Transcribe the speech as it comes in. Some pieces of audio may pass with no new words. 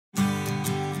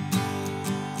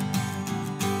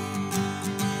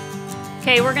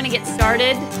Okay, we're going to get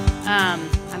started.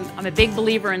 I'm a big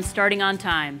believer in starting on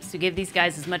time, so give these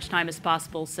guys as much time as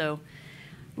possible. So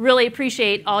really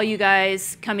appreciate all you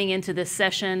guys coming into this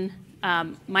session.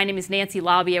 My name is Nancy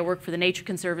Lobby. I work for the Nature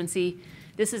Conservancy.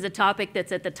 This is a topic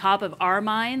that's at the top of our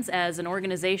minds as an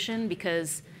organization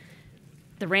because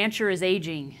the rancher is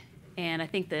aging. And I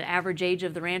think the average age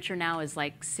of the rancher now is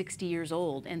like 60 years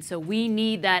old. And so we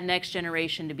need that next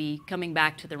generation to be coming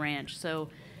back to the ranch. So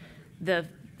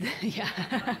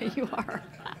yeah, you are.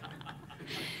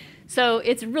 So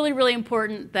it's really, really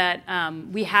important that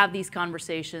we have these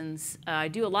conversations. I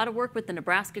do a lot of work with the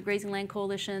Nebraska Grazing Land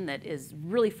Coalition that is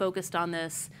really focused on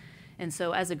this. And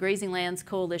so as a Grazing Lands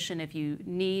Coalition, if you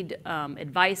need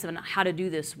advice on how to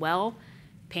do this well,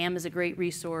 Pam is a great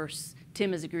resource.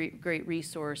 Tim is a great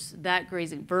resource.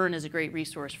 Vern is a great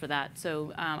resource for that.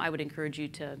 So I would encourage you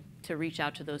to reach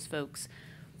out to those folks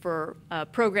for a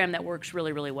program that works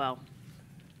really, really well.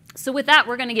 So with that,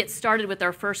 we're going to get started with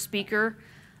our first speaker.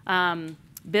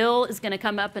 Bill is going to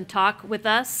come up and talk with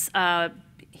us.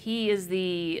 He is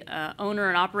the owner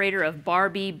and operator of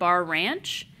Barby Bar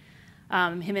Ranch,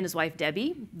 him and his wife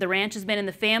Debbie. The ranch has been in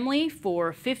the family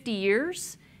for 50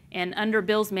 years and under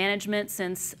Bill's management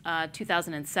since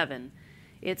 2007.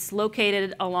 It's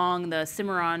located along the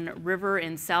Cimarron River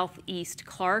in southeast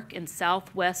Clark and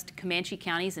southwest Comanche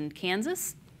counties in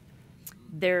Kansas.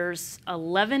 There's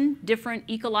 11 different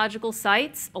ecological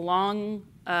sites along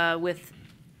with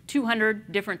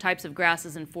 200 different types of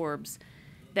grasses and forbs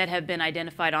that have been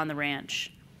identified on the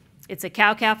ranch. It's a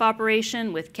cow-calf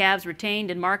operation with calves retained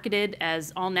and marketed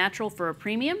as all-natural for a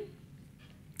premium.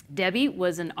 Debbie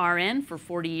was an RN for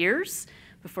 40 years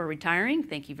before retiring.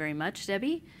 Thank you very much,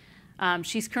 Debbie.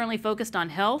 She's currently focused on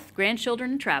health,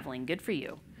 grandchildren, and traveling. Good for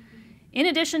you. In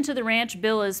addition to the ranch,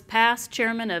 Bill is past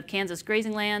chairman of Kansas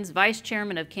Grazing Lands, vice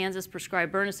chairman of Kansas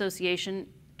Prescribed Burn Association,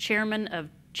 chairman of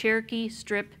Cherokee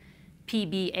Strip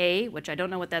PBA, which I don't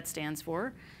know what that stands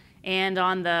for, and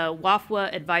on the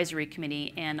WAFWA Advisory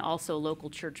Committee and also local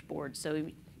church board. So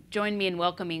join me in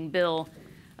welcoming Bill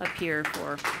up here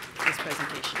for this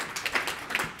presentation.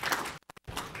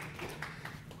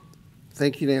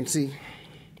 Thank you, Nancy.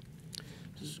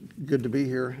 It's good to be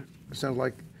here. It sounds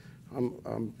like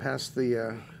I'm past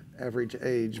the average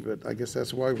age, but I guess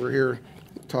that's why we're here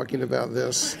talking about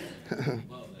this.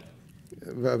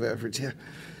 Above average, yeah.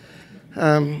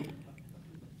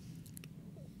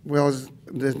 Well, as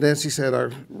Nancy said,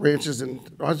 our ranches, and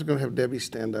I was going to have Debbie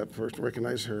stand up first to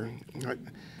recognize her.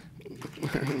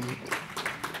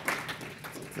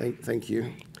 Thank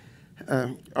you.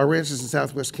 Our ranch is in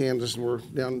southwest Kansas, and we're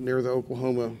down near the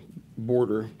Oklahoma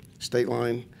border, state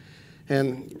line.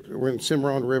 And we're in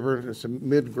Cimarron River. It's a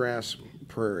mid-grass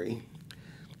prairie.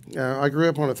 I grew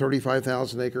up on a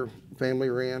 35,000-acre family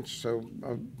ranch, so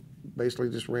I've basically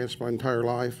just ranched my entire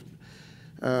life.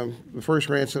 The first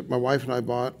ranch that my wife and I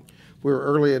bought, we were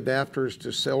early adapters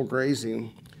to cell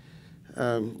grazing,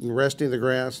 resting the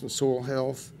grass and soil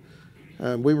health.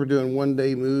 We were doing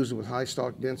one-day moves with high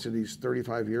stock densities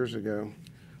 35 years ago.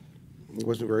 It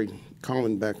wasn't very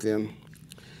common back then.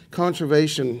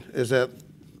 Conservation is at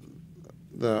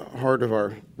the heart of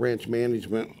our ranch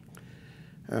management.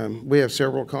 We have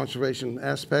several conservation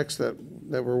aspects that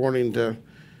we're wanting to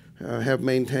have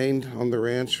maintained on the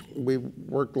ranch. We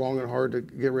worked long and hard to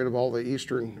get rid of all the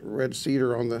eastern red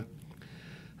cedar on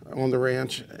the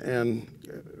ranch, and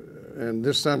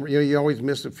this summer, you always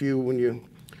miss a few when you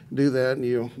do that, and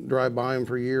you drive by them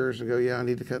for years and go, yeah, I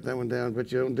need to cut that one down,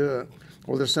 but you don't do it.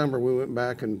 Well, this summer we went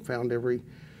back and found every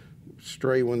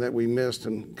stray one that we missed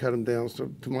and cut them down.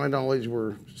 So to my knowledge,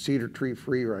 we're cedar tree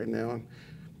free right now.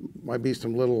 Might be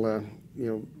some little,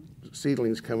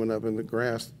 seedlings coming up in the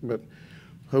grass, but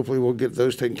hopefully we'll get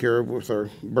those taken care of with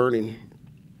our burning.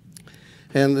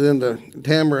 And then the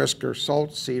tamarisk or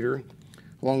salt cedar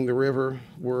along the river,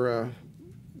 we're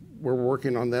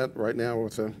working on that right now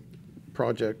with a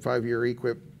project, 5-year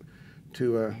equip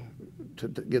to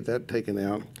get that taken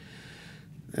out.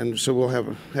 And so we'll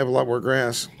have a lot more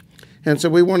grass. And so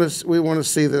we want to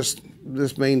see this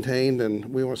maintained, and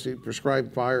we want to see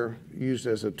prescribed fire used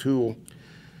as a tool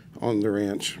on the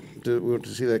ranch. We want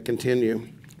to see that continue.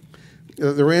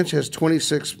 The ranch has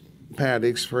 26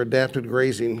 paddocks for adapted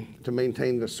grazing to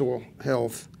maintain the soil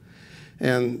health,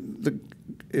 and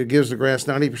it gives the grass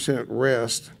 90%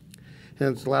 rest,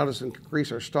 and it's allowed us to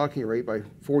increase our stocking rate by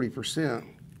 40%.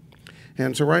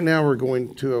 And so right now we're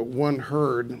going to a one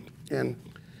herd, and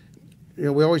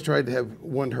we always tried to have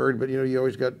one herd, but you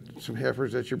always got some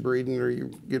heifers that you're breeding, or you're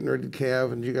getting ready to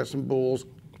calve, and you got some bulls.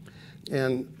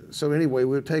 And so anyway,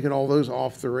 we've taken all those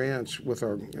off the ranch with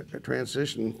our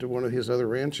transition to one of his other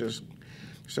ranches.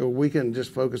 So we can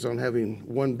just focus on having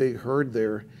one big herd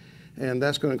there, and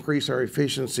that's going to increase our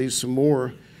efficiencies some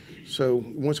more. So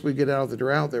once we get out of the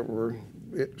drought that we're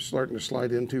starting to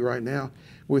slide into right now,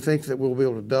 we think that we'll be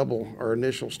able to double our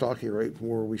initial stocking rate from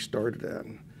where we started at.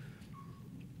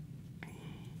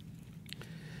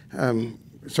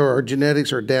 So our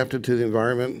genetics are adapted to the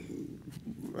environment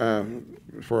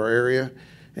for our area,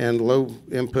 and low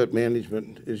input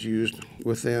management is used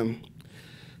with them.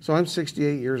 So I'm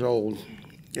 68 years old,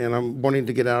 and I'm wanting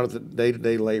to get out of the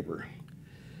day-to-day labor.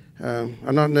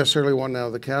 I'm not necessarily wanting out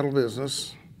of the cattle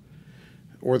business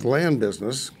or the land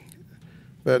business,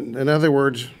 but in other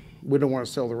words, we don't want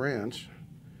to sell the ranch,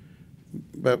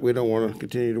 but we don't want to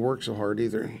continue to work so hard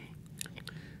either.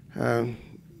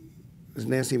 As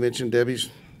Nancy mentioned, Debbie's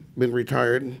been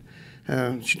retired.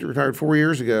 She retired 4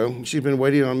 years ago. She's been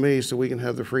waiting on me so we can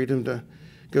have the freedom to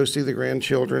go see the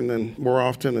grandchildren and more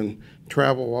often and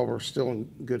travel while we're still in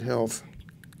good health.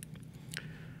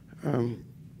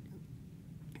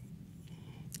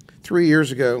 3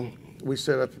 years ago, we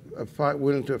set up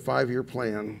went into a 5-year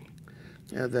plan,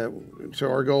 and so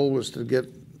our goal was to get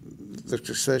the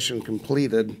succession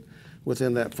completed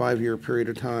within that 5-year period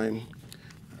of time.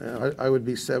 I would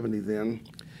be 70 then.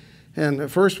 And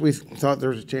at first we thought there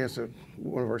was a chance that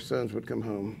one of our sons would come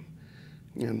home.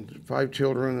 And 5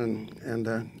 children, and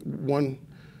one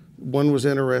was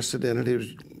interested in it. He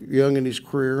was young in his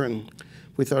career, and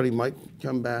we thought he might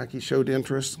come back. He showed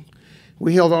interest.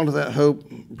 We held on to that hope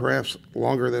perhaps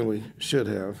longer than we should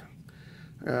have.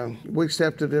 We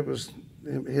accepted it was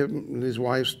him and his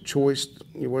wife's choice,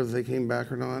 whether they came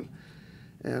back or not.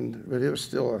 But it was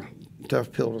still a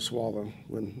tough pill to swallow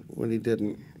when he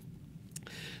didn't.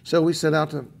 So we set out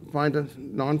to find a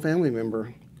non-family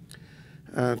member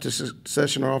to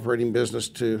succession our operating business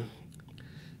to.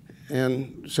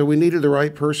 And so we needed the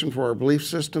right person for our belief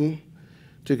system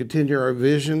to continue our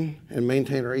vision and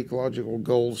maintain our ecological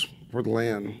goals for the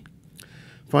land.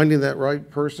 Finding that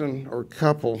right person or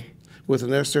couple with the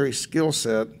necessary skill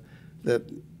set that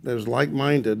was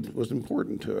like-minded was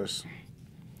important to us.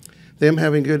 Them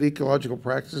having good ecological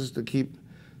practices to keep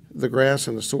the grass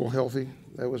and the soil healthy,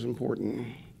 that was important.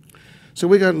 So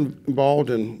we got involved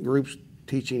in groups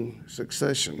teaching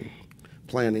succession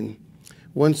planning.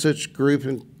 One such group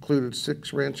included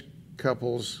 6 ranch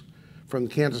couples from the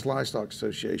Kansas Livestock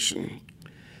Association.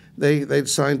 They'd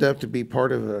signed up to be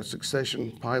part of a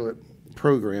succession pilot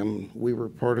program. We were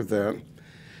part of that.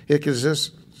 It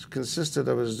consisted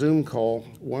of a Zoom call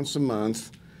once a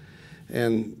month,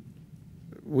 and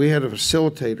we had a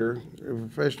facilitator, a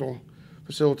professional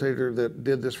facilitator that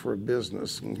did this for a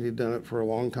business. And he'd done it for a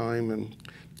long time and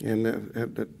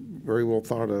had very well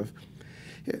thought of.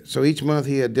 So each month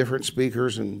he had different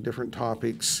speakers and different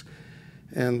topics.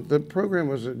 And the program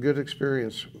was a good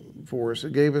experience for us.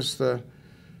 It gave us the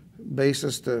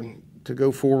basis to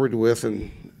go forward with and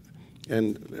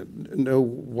know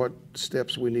what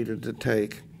steps we needed to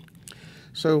take.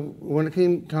 So when it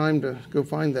came time to go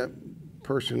find that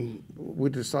person, we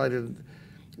decided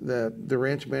that the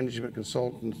ranch management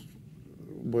consultants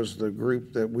was the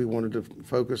group that we wanted to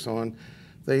focus on.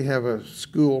 They have a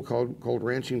school called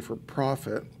Ranching for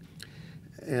Profit,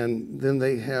 and then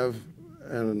they have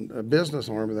a business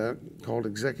arm of that called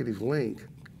Executive Link.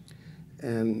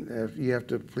 And you have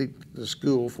to complete the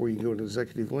school before you can go to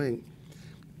Executive Link.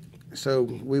 So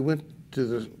we went to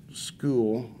the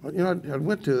school. I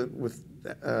went to it with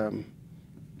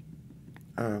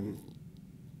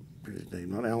his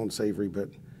name, not Alan Savory, but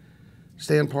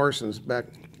Stan Parsons back,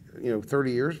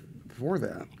 30 years before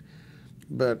that.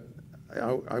 But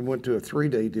I went to a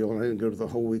 3-day deal, and I didn't go to the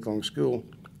whole week-long school.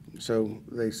 So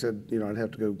they said, I'd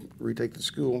have to go retake the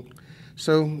school.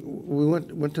 So we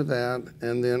went to that,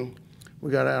 and then we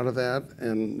got out of that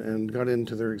and got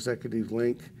into their Executive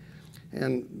Link.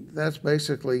 And that's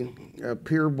basically a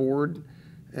peer board,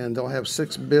 and they'll have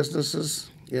 6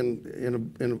 businesses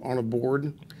on a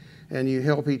board, and you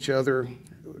help each other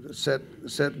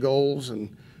set goals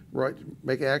and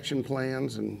make action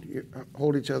plans and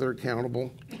hold each other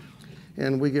accountable.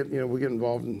 And we get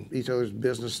involved in each other's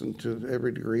business and to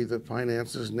every degree, the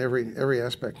finances and every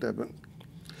aspect of it.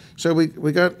 So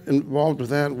we got involved with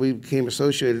that. We became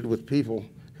associated with people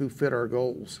who fit our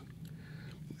goals.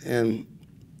 And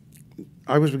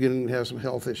I was beginning to have some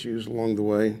health issues along the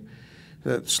way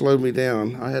that slowed me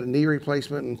down. I had a knee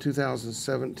replacement in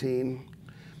 2017,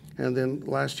 and then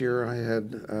last year I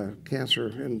had cancer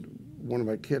in one of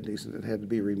my kidneys that had to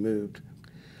be removed.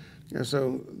 And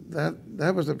so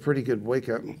that was a pretty good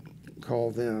wake-up call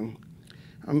then.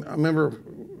 I remember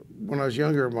when I was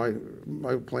younger,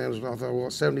 my plans, I thought, well,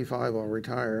 at 75 I'll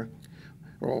retire.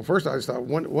 Well, first I just thought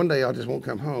one day I just won't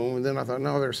come home, and then I thought,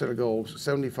 no, there's a set of goals,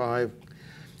 75,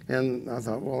 and I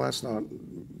thought, well, that's not a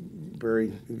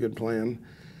very good plan.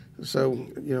 So,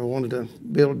 you know, I wanted to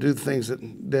be able to do the things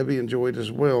that Debbie enjoyed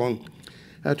as well. And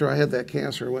after I had that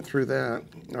cancer and went through that,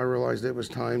 I realized it was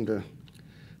time to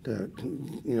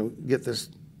you know, get this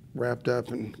wrapped up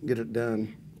and get it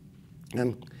done.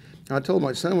 And I told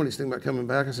my son when he's thinking about coming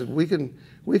back, I said, we can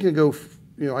go,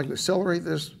 you know, I can accelerate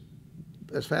this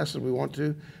as fast as we want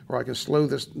to, or I can slow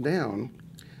this down.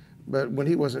 But when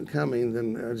he wasn't coming,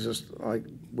 then it was just like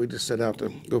we just set out to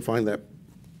go find that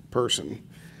person.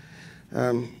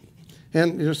 And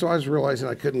you know, so I was realizing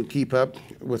I couldn't keep up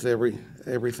with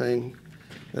everything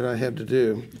that I had to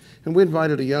do. And we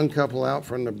invited a young couple out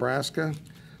from Nebraska.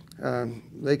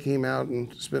 They came out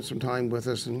and spent some time with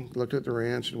us and looked at the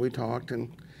ranch, and we talked,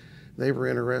 and they were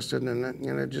interested, and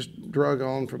it just drug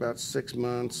on for about 6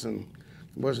 months and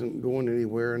wasn't going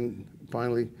anywhere. And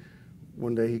finally,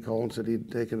 one day he called and said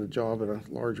he'd taken a job at a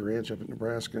large ranch up in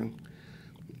Nebraska.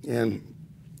 And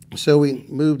so we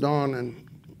moved on, and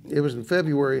it was in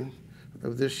February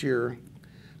of this year.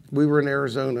 We were in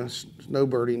Arizona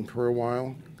snowbirding for a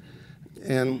while,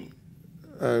 and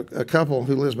a couple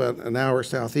who lives about an hour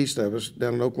southeast of us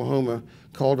down in Oklahoma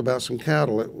called about some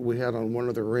cattle that we had on one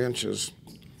of their ranches.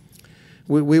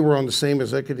 We were on the same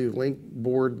executive link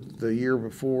board the year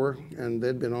before, and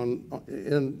they'd been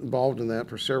involved in that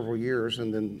for several years,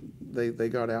 and then they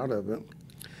got out of it.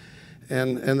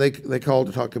 And they called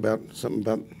to talk about something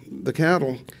about the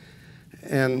cattle.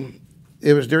 And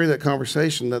it was during that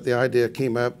conversation that the idea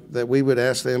came up that we would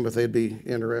ask them if they'd be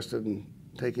interested in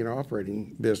taking our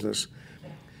operating business.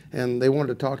 And they wanted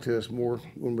to talk to us more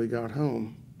when we got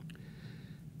home.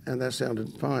 And that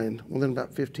sounded fine. Well, then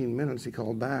about 15 minutes, he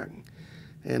called back.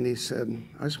 And he said,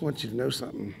 I just want you to know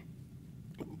something.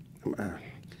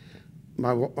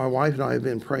 My wife and I have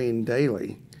been praying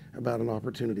daily about an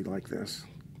opportunity like this.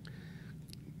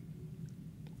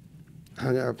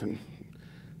 Hung up and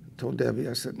told Debbie,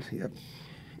 I said, yep,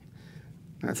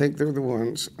 I think they're the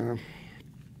ones.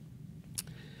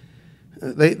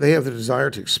 They have the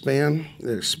desire to expand,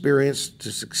 the experience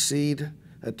to succeed,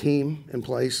 a team in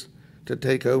place to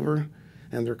take over,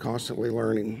 and they're constantly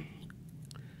learning.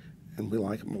 And we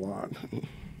like them a lot.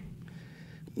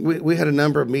 We had a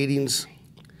number of meetings,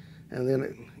 and then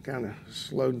it kind of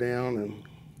slowed down and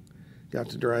got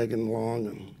to dragging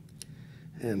along,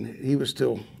 and he was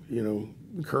still, you know,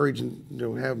 encouraging, you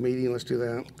know, have a meeting, let's do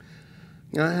that.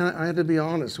 And I had to be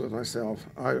honest with myself.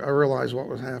 I realized what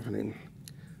was happening.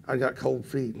 I got cold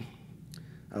feet.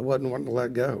 I wasn't wanting to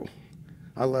let go.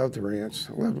 I loved the ranch.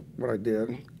 I loved what I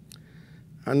did.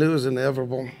 I knew it was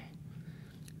inevitable,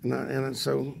 and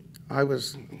so I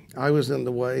was in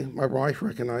the way. My wife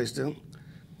recognized it.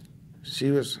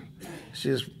 She was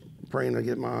praying to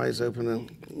get my eyes open,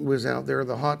 and was out there.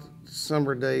 The hot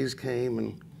summer days came,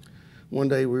 and one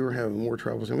day we were having more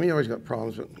troubles. I mean, we always got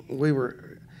problems, but we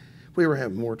were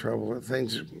having more trouble.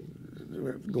 Things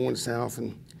were going south,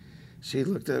 and she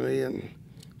looked at me and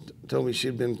told me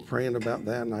she'd been praying about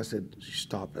that, and I said,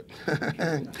 stop it.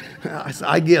 I said,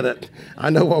 I get it. I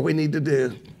know what we need to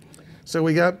do. So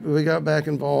we got back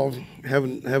involved,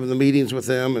 having the meetings with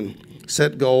them and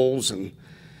set goals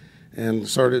and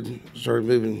started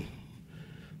moving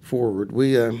forward.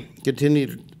 We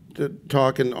continued to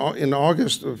talk. In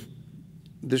August of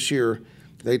this year,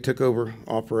 they took over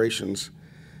operations.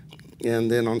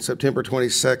 And then on September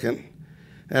 22nd,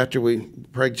 after we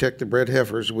preg checked the bred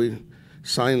heifers, we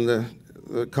signed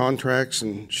the contracts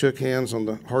and shook hands on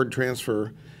the hard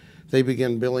transfer. They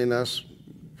began billing us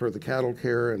for the cattle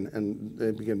care, and they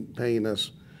began paying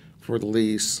us for the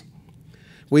lease.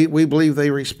 We believe they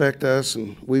respect us,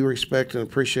 and we respect and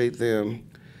appreciate them.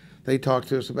 They talked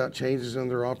to us about changes in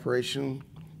their operation.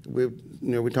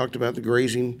 We talked about the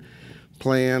grazing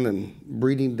plan and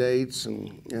breeding dates,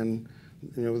 and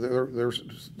you know,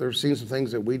 they're seeing some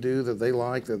things that we do that they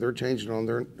like, that they're changing on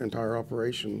their entire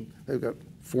operation. They've got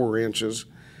 4 ranches.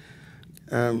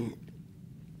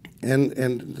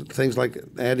 And things like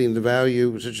adding the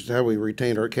value, such as how we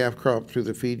retain our calf crop through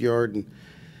the feed yard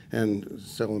and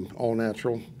selling all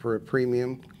natural for a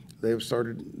premium. They've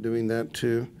started doing that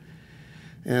too.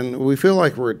 And we feel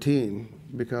like we're a team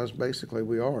because basically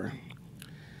we are.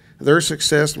 Their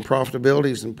success and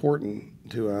profitability is important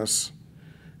to us,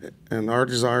 and our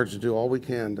desire to do all we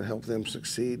can to help them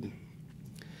succeed.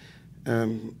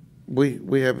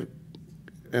 We have,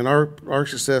 and our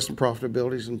success and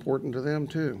profitability is important to them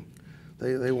too.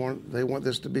 They want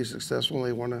this to be successful.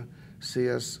 They want to see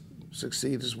us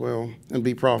succeed as well and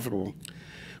be profitable.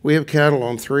 We have cattle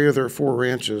on 3 of their 4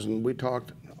 ranches, and we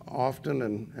talked often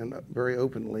and very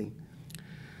openly.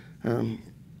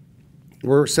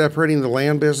 We're separating the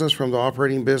land business from the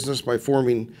operating business by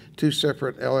forming 2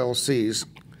 separate LLCs,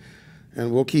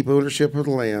 and we'll keep ownership of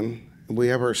the land. We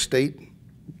have our state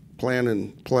plan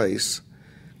in place,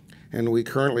 and we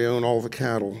currently own all the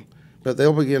cattle, but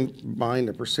they'll begin buying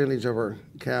a percentage of our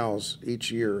cows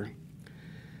each year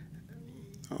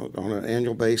on an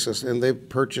annual basis, and they've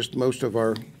purchased most of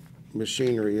our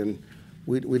machinery, and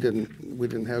we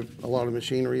didn't have a lot of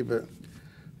machinery, but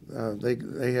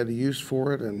they had a use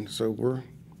for it, and so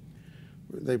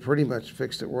they pretty much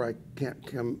fixed it where I can't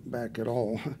come back at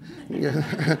all.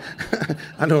 I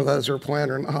don't know if that's their plan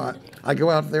or not. I go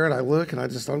out there and I look and I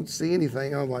just don't see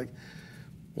anything. I'm like,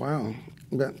 wow.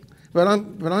 But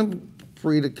I'm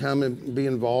free to come and be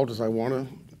involved as I want to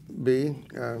be.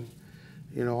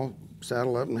 I'll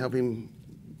saddle up and help him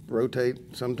rotate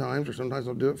sometimes, or sometimes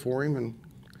I'll do it for him,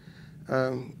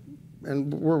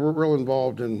 and we're real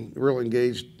involved and real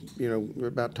engaged,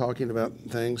 about talking about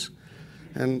things.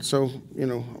 And so,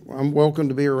 I'm welcome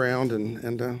to be around,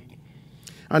 and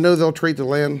I know they'll treat the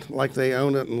land like they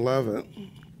own it and love it.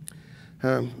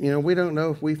 We don't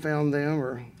know if we found them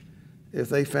or if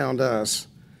they found us,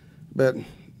 but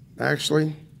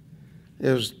actually,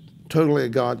 it was totally a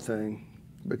God thing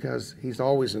because He's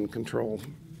always in control.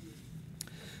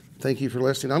 Thank you for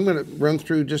listening. I'm going to run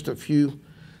through just a few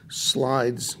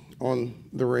slides on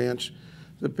the ranch.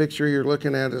 The picture you're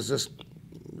looking at is just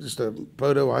a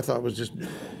photo I thought was just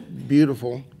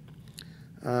beautiful.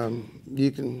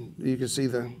 You can see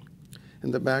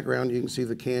in the background, you can see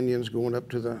the canyons going up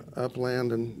to the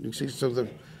upland, and you can see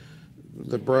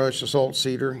the brush, the salt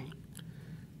cedar.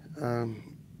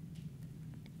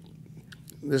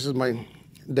 This is my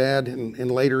dad in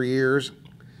later years,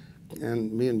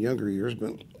 and me in younger years,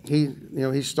 but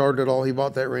he started it all. He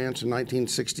bought that ranch in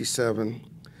 1967.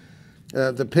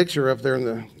 The picture up there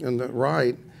in the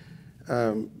right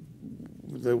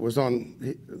that was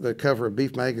on the cover of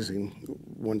Beef Magazine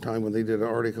one time when they did an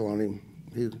article on him.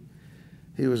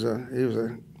 He was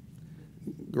a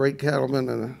great cattleman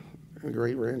and a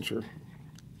great rancher.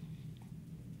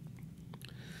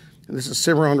 And this is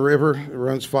Cimarron River. It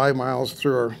runs 5 miles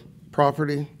through our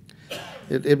property.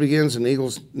 It begins in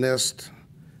Eagle's Nest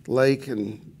Lake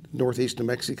in northeast New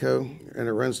Mexico, and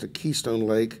it runs to Keystone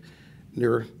Lake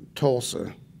near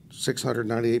Tulsa,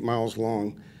 698 miles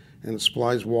long, and it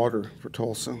supplies water for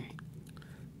Tulsa.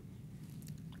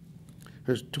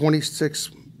 There's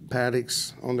 26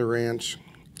 paddocks on the ranch.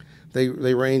 They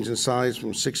range in size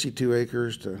from 62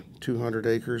 acres to 200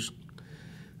 acres.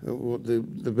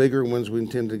 The bigger ones we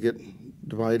intend to get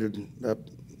divided up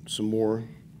some more.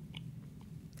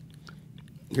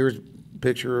 Here's a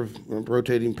picture of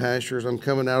rotating pastures. I'm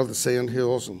coming out of the sand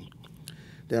hills and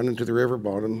down into the river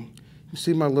bottom. You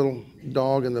see my little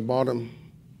dog in the bottom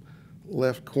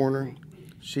left corner?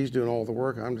 She's doing all the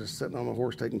work. I'm just sitting on my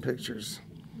horse taking pictures.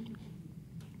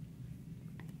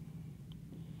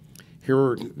 Here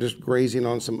we're just grazing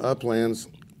on some uplands.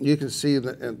 You can see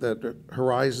that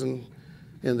horizon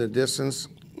in the distance.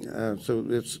 So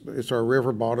it's our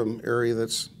river bottom area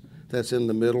that's in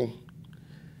the middle.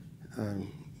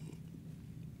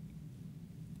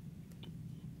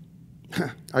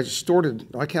 I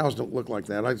distorted, my cows don't look like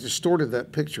that. I distorted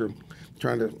that picture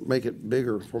trying to make it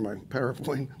bigger for my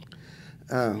PowerPoint.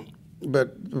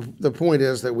 But the point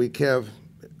is that we calve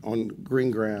on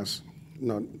green grass,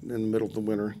 not in the middle of the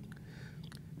winter.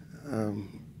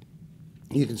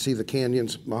 You can see the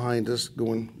canyons behind us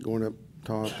going up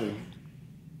top.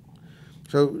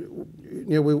 So,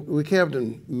 we calved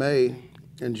in May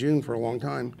and June for a long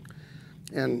time,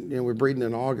 and we're breeding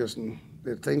in August, and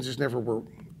things just never were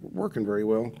working very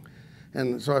well.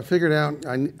 And so I figured out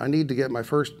I need to get my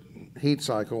first heat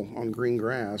cycle on green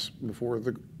grass before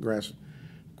the grass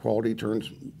quality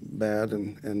turns bad,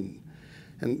 and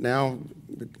now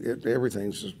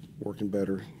everything's just working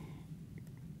better.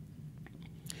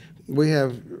 We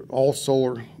have all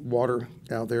solar water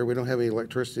out there. We don't have any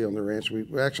electricity on the ranch. We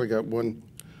actually got one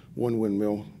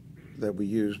windmill that we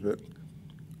use, but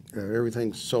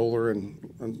everything's solar, and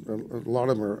a lot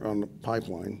of them are on the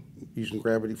pipeline using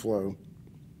gravity flow.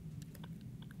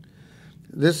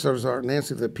 This is our,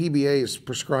 Nancy, the PBA is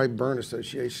Prescribed Burn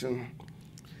Association.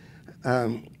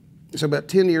 So about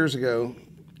 10 years ago,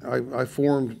 I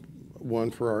formed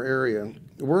one for our area.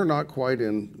 We're not quite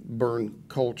in burn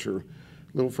culture.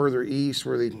 A little further east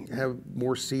where they have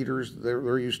more cedars,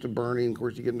 they're used to burning. Of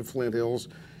course, you get into Flint Hills,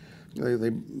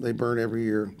 they burn every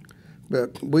year.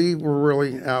 But we were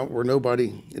really out where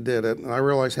nobody did it, and I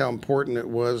realized how important it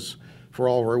was for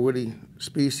all of our woody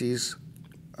species.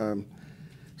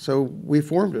 So we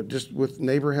formed it just with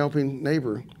neighbor helping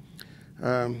neighbor.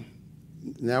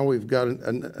 now we've got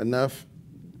enough.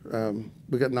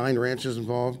 We got 9 ranches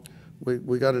involved.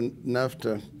 We got enough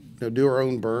to do our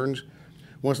own burns.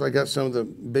 Once I got some of the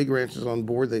big ranches on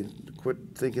board, they quit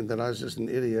thinking that I was just an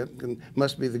idiot. And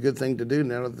must be the good thing to do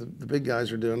now that the big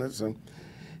guys are doing it. So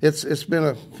it's been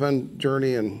a fun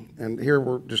journey, and here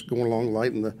we're just going along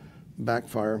lighting the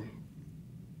backfire.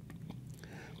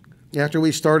 After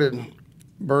we started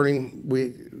burning,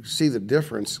 we see the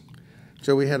difference.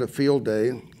 So we had a field day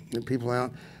and people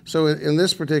out. So in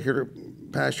this particular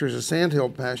pasture is a sandhill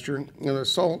pasture, and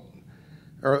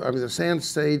the sand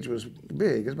sage was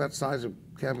big. It's about the size of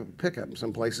a cab of a pickup in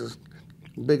some places.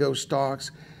 Big old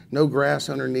stalks, no grass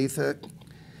underneath it.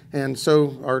 And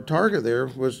so our target there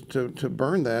was to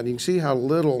burn that. You can see how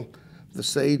little the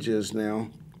sage is now.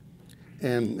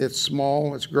 And it's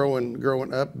small, it's growing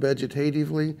up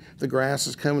vegetatively. The grass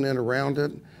is coming in around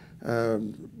it,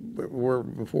 where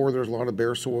before there's a lot of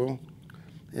bare soil.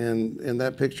 And in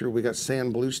that picture, we got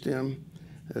sand blue stem,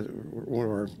 one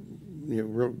of our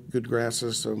real good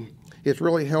grasses. So it's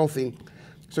really healthy.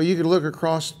 So you could look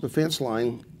across the fence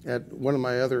line at one of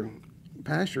my other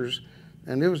pastures,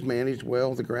 and it was managed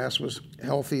well. The grass was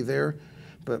healthy there,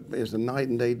 but it's a night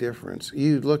and day difference.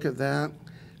 You look at that,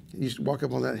 you walk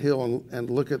up on that hill and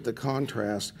look at the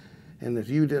contrast, and if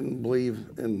you didn't believe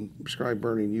in prescribed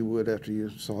burning, you would after you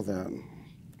saw that.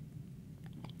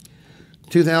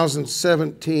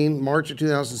 2017, March of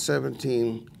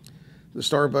 2017, the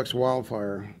Starbucks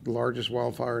wildfire, the largest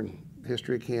wildfire in the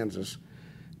history of Kansas,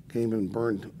 came and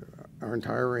burned our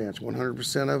entire ranch,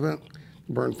 100% of it,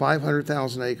 burned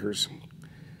 500,000 acres.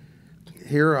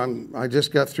 Here, I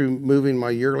just got through moving my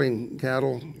yearling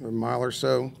cattle a mile or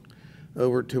so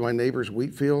over to my neighbor's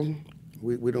wheat field.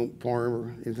 We don't farm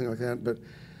or anything like that, but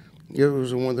it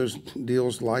was one of those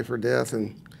deals, life or death,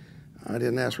 and I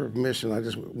didn't ask for permission. I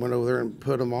just went over there and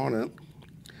put them on it.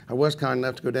 I was kind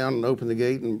enough to go down and open the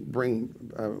gate and bring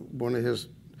one of his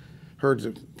herds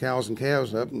of cows and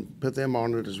calves up and put them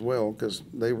on it as well, because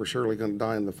they were surely going to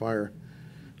die in the fire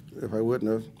if I wouldn't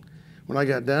have. When I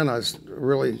got done, I was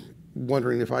really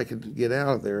wondering if I could get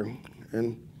out of there,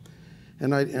 and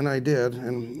I did.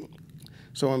 And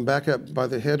so I'm back up by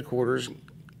the headquarters,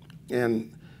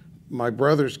 and my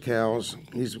brother's cows,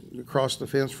 he's across the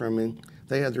fence from me,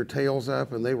 they had their tails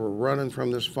up and they were running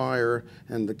from this fire,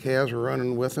 and the calves were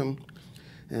running with them.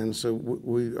 And so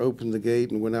we opened the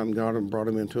gate and went out and got them, brought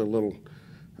them into a little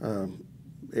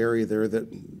area there that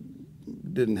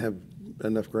didn't have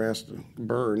enough grass to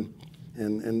burn,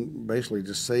 and basically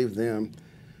just saved them.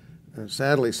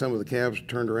 Sadly, some of the calves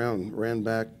turned around and ran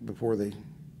back before they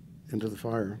into the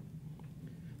fire.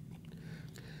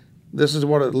 This is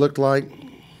what it looked like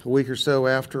a week or so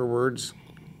afterwards.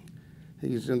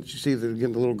 You see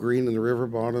again the little green in the river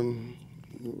bottom.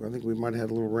 I think we might have had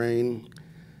a little rain.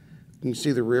 You can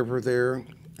see the river there,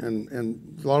 and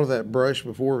a lot of that brush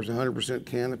before was 100%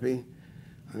 canopy.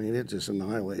 I mean, it just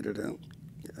annihilated it.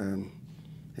 And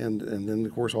then,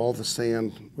 of course, all the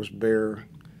sand was bare.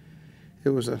 It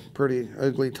was a pretty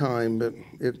ugly time, but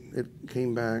it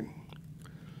came back.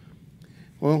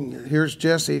 Well, here's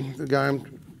Jesse, the guy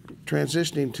I'm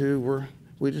transitioning to.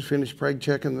 We just finished preg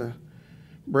checking the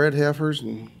bred heifers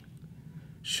and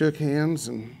shook hands,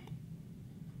 and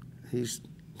he's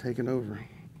taken over.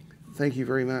 Thank you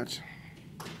very much.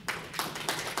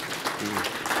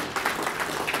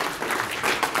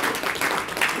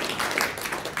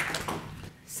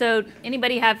 So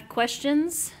anybody have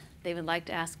questions they would like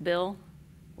to ask Bill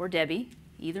or Debbie,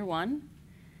 either one?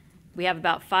 We have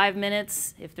about 5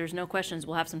 minutes. If there's no questions,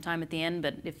 we'll have some time at the end,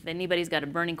 but if anybody's got a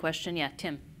burning question, yeah,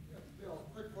 Tim. Yeah, Bill,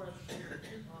 quick question.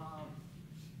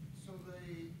 So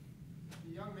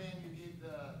the young man you gave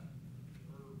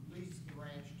or leased the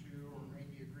ranch to or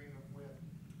made the agreement with,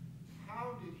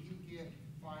 how did he get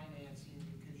financing?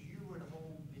 Because you would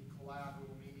hold the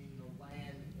collateral, meaning the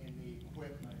land and the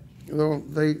equipment. Well,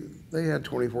 they had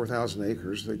 24,000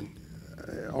 acres.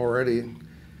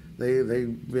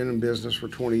 They've been in business for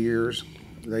 20 years.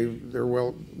 They're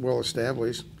well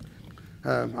established.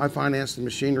 I financed the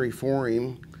machinery for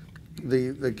him.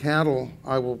 The cattle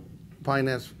I will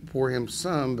finance for him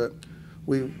some, but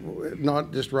we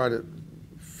not just right at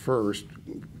first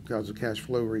because of cash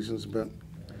flow reasons. But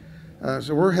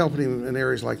so we're helping him in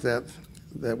areas like that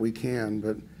we can.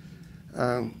 But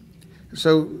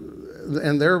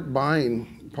and they're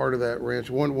buying part of that ranch.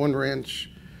 One ranch.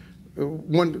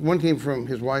 One came from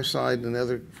his wife's side and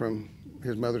another from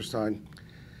his mother's side,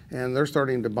 and they're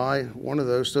starting to buy one of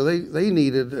those. So they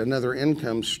needed another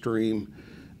income stream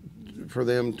for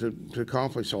them to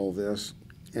accomplish all this,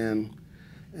 and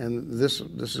this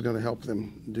is going to help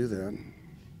them do that.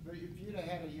 But if you'd have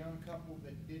had a young couple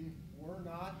that didn't work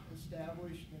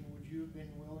would you have been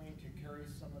willing to carry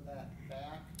some of that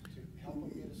back to help them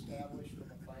get established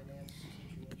from a finance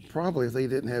situation? Probably if they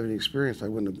didn't have any experience, I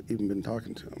wouldn't have even been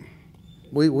talking to them.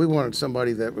 We wanted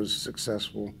somebody that was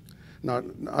successful.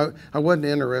 I wasn't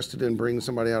interested in bringing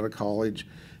somebody out of college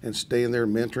and staying there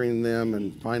mentoring them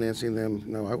and financing them.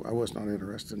 No, I was not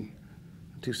interested.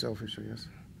 Too selfish, I guess.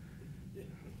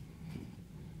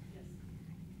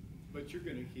 But you're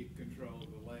going to keep control of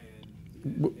the land.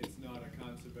 It's not a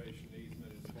conservation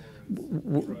easement as far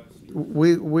as trust.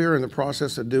 We're in the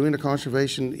process of doing a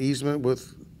conservation easement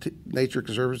with Nature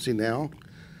Conservancy now.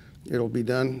 It'll be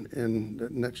done in the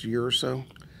next year or so.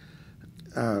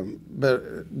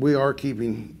 But we are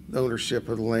keeping ownership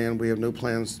of the land. We have no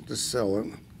plans to sell it.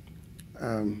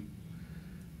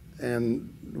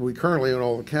 And we currently own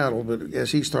all the cattle, but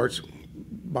as he starts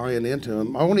buying into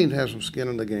them, I want him to have some skin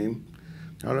in the game.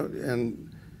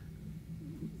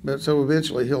 But so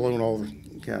eventually he'll own all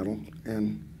the cattle.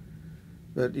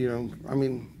 But you know, I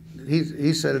mean,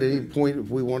 he said at any point if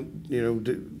we want, you know,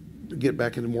 to get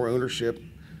back into more ownership,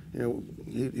 you know,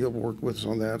 he'll work with us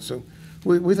on that. So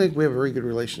we think we have a very good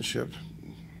relationship.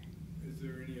 Is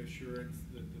there any assurance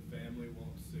that the family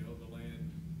won't sell the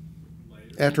land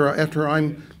later? After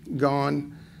I'm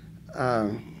gone,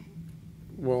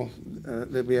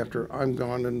 that'd be after I'm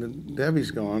gone and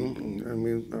Debbie's gone. I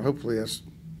mean, hopefully that's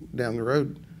down the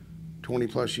road, 20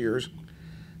 plus years.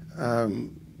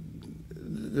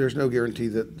 There's no guarantee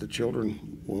that the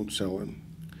children won't sell it.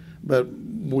 But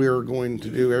we're going to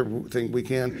do everything we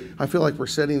can. I feel like we're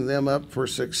setting them up for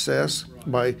success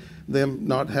by them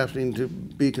not having to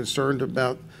be concerned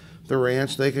about the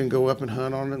ranch. They can go up and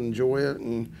hunt on it, enjoy it,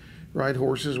 and ride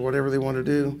horses, whatever they want to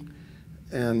do,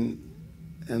 and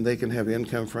they can have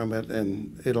income from it,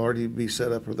 and it'll already be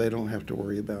set up where they don't have to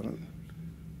worry about it,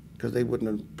 because they wouldn't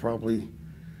have probably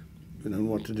known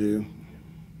what to do.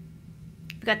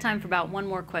 We've got time for about one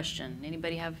more question.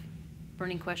 Anybody have a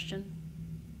burning question?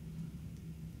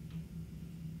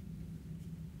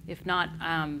 If not,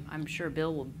 I'm sure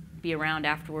Bill will be around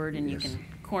afterward, and Yes. you can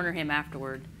corner him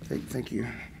afterward. Thank you.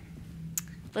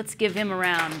 Let's give him a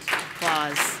round of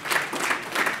applause.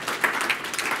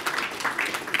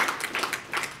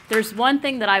 There's one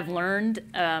thing that I've learned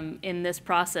in this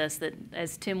process that,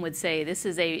 as Tim would say,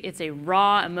 it's a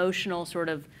raw, emotional sort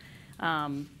of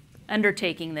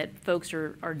undertaking that folks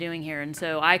are doing here. And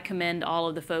so I commend all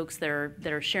of the folks that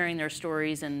are sharing their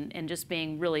stories and just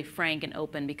being really frank and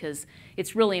open, because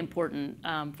it's really important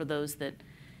for those that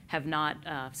have not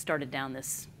started down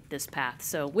this path.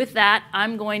 So with that,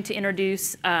 I'm going to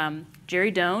introduce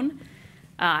Jerry Doan.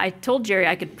 I told Jerry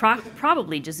I could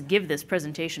probably just give this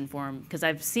presentation for him because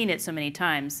I've seen it so many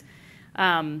times.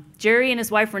 Jerry and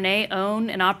his wife Renee own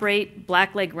and operate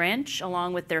Blackleg Ranch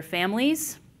along with their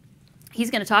families. He's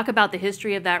going to talk about the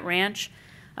history of that ranch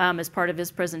as part of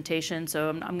his presentation, so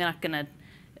I'm not going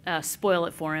to spoil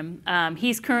it for him.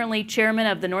 He's currently chairman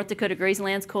of the North Dakota Grazing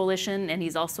Lands Coalition, and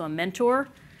he's also a mentor.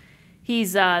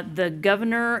 He's the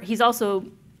governor. He's also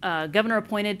governor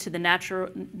appointed to the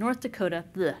North Dakota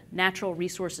Natural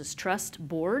Resources Trust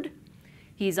Board.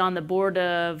 He's on the board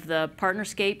of the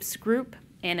Partnerscapes Group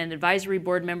and an advisory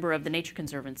board member of the Nature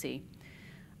Conservancy.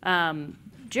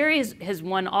 Jerry has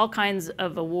won all kinds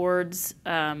of awards,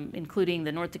 including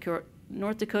the North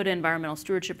Dakota Environmental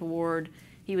Stewardship Award.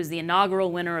 He was the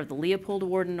inaugural winner of the Leopold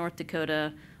Award in North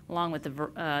Dakota, along with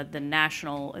the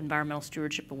National Environmental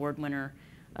Stewardship Award winner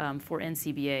for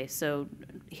NCBA. So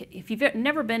if you've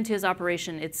never been to his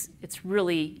operation, it's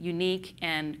really unique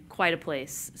and quite a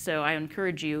place. So I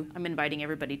encourage you. I'm inviting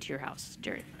everybody to your house,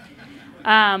 Jerry.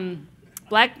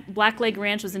 Blackleg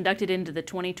Ranch was inducted in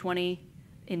 2020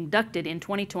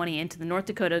 into the North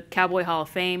Dakota Cowboy Hall of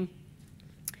Fame.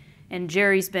 And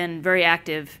Jerry's been very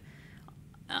active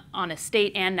on a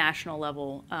state and national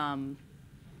level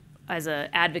as an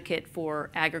advocate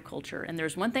for agriculture. And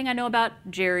there's one thing I know about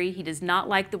Jerry: he does not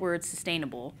like the word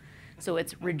sustainable. So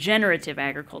it's regenerative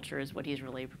agriculture is what he's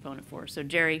really a proponent for. So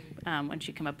Jerry, why don't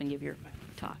you come up and give your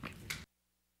talk?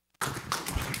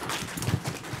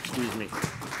 Excuse me.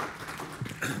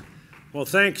 Well,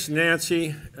 thanks,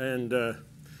 Nancy, and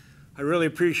I really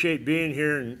appreciate being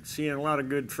here and seeing a lot of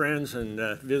good friends and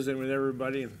visiting with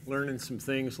everybody and learning some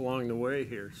things along the way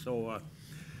here. So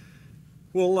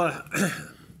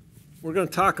we're going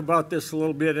to talk about this a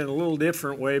little bit in a little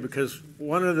different way, because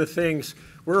one of the things,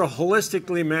 we're a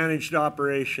holistically managed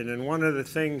operation, and one of the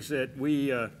things that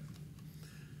we,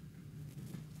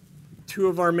 two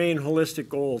of our main holistic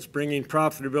goals, bringing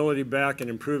profitability back and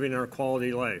improving our quality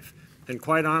of life. And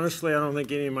quite honestly, I don't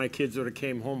think any of my kids would have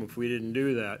came home if we didn't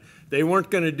do that. They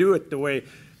weren't going to do it the way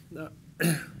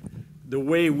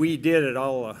we did it.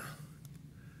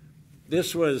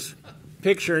 This was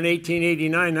picture in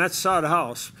 1889. That's sod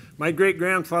house. My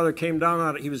great-grandfather came down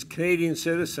out of, he was a Canadian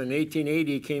citizen. In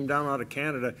 1880, he came down out of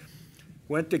Canada.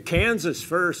 Went to Kansas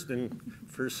first, and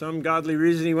for some godly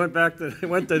reason, he went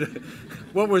to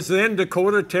what was then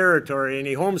Dakota Territory, and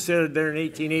he homesteaded there in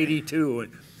 1882.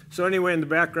 And so anyway, in the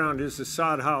background is the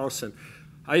sod house. And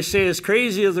I say, as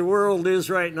crazy as the world is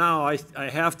right now, I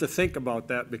have to think about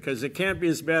that, because it can't be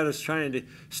as bad as trying to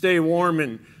stay warm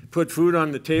and put food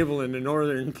on the table in the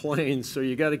northern plains. So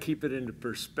you got to keep it into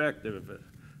perspective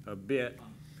a bit.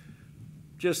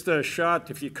 Just a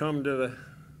shot if you come to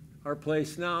our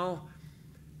place now.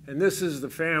 And this is the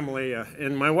family,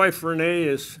 and my wife Renee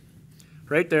is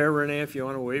right there. Renee, if you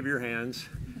want to wave your hands.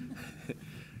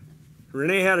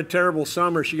 Renee had a terrible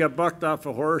summer. She got bucked off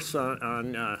a horse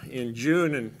in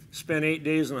June and spent 8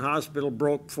 days in the hospital,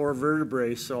 broke 4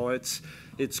 vertebrae. So it's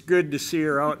good to see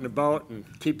her out and about and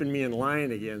keeping me in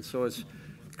line again. So it's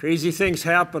crazy things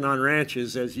happen on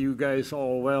ranches, as you guys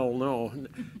all well know.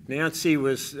 Nancy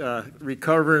was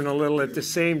recovering a little at the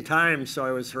same time, so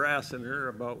I was harassing her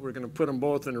about we're going to put them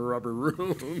both in a rubber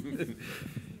room.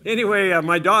 Anyway,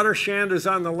 my daughter Shanda's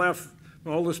on the left,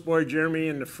 my oldest boy Jeremy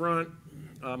in the front,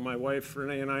 my wife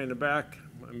Renee and I in the back,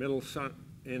 my middle son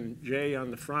and Jay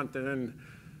on the front, and then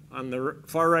on the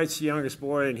far right's the youngest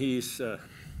boy, and he's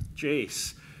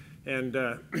Jace.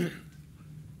 And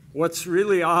what's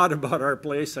really odd about our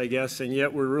place, I guess, and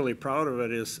yet we're really proud of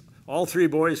it, is all 3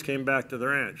 boys came back to the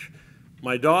ranch.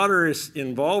 My daughter is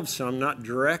involved some, not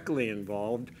directly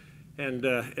involved. And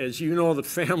as you know, the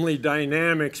family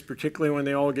dynamics, particularly when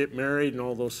they all get married and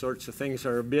all those sorts of things,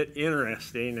 are a bit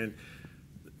interesting. And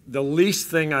the least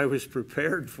thing I was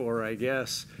prepared for, I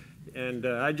guess. And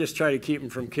I just try to keep them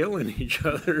from killing each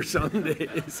other some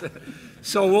days.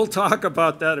 So we'll talk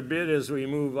about that a bit as we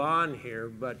move on here.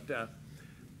 But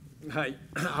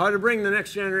how to bring the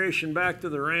next generation back to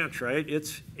the ranch, right?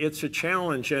 It's a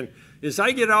challenge. And as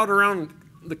I get out around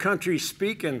the country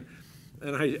speaking,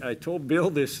 and I told Bill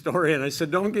this story, and I said,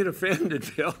 don't get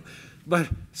offended, Bill. But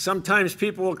sometimes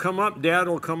people will come up, Dad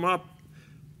will come up.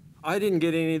 I didn't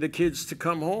get any of the kids to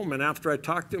come home, and after I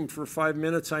talked to them for 5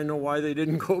 minutes, I know why they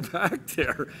didn't go back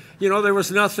there. You know, there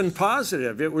was nothing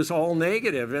positive. It was all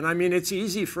negative. And I mean, it's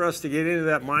easy for us to get into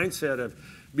that mindset of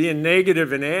being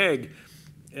negative and ag,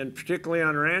 and particularly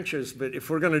on ranches, but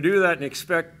if we're going to do that and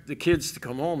expect the kids to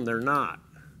come home, they're not.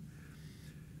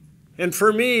 And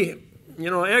for me, you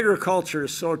know, agriculture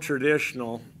is so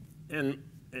traditional, and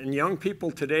young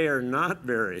people today are not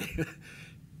very.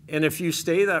 And if you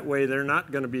stay that way, they're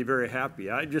not going to be very happy.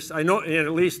 I know, and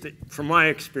at least from my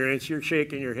experience, you're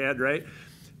shaking your head, right?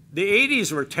 The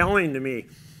 80s were telling to me,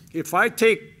 if I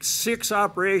take 6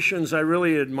 operations I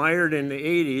really admired in the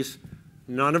 80s,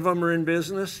 none of them are in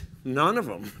business. None of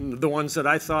them. The ones that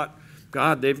I thought,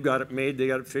 God, they've got it made, they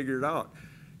got it figured out.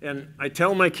 And I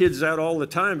tell my kids that all the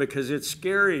time because it's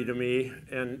scary to me,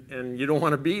 and you don't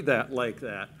want to be that like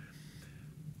that.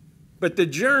 But the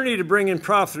journey to bringing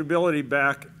profitability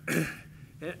back,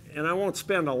 and I won't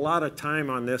spend a lot of time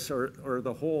on this or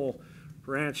the whole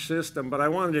ranch system, but I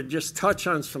wanted to just touch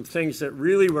on some things that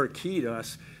really were key to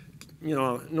us. You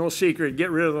know, no secret,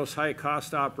 get rid of those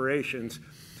high-cost operations.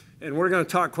 And we're going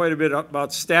to talk quite a bit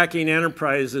about stacking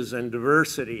enterprises and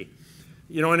diversity.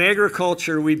 You know, in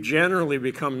agriculture, we've generally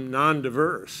become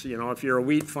non-diverse. You know, if you're a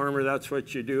wheat farmer, that's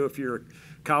what you do. If you're a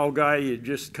cow guy, you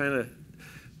just kind of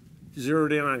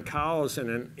zeroed in on cows.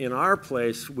 And in our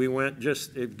place, we went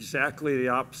just exactly the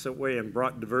opposite way and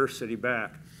brought diversity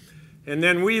back. And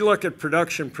then we look at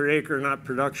production per acre, not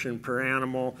production per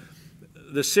animal.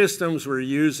 The systems we're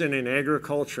using in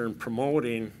agriculture and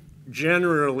promoting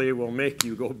generally will make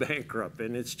you go bankrupt.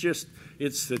 And it's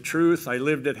the truth. I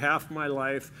lived it half my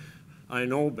life. I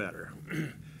know better.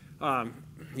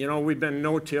 You know, we've been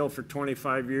no-till for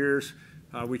 25 years.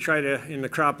 We try to, in the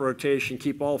crop rotation,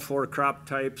 keep all 4 crop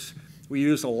types. We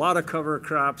use a lot of cover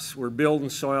crops. We're building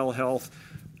soil health.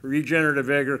 Regenerative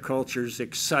agriculture is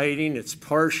exciting. It's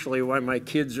partially why my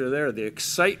kids are there, the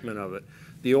excitement of it.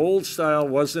 The old style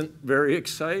wasn't very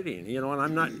exciting, you know, and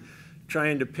I'm not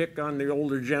trying to pick on the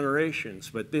older generations,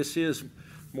 but this is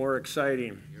more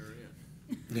exciting.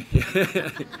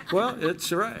 Well,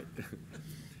 it's right.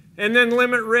 And then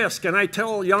limit risk. And I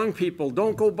tell young people,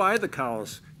 don't go buy the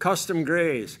cows, custom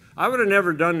graze. I would have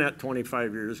never done that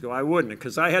 25 years ago. I wouldn't,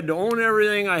 because I had to own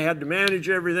everything. I had to manage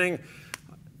everything.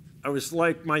 I was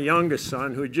like my youngest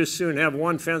son, who would just soon have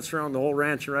one fence around the whole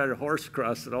ranch and ride a horse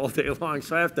across it all day long.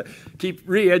 So I have to keep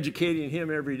re-educating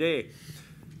him every day.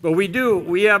 But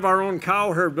we have our own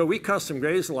cow herd, but we custom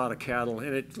graze a lot of cattle,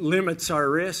 and it limits our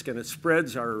risk and it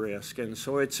spreads our risk. And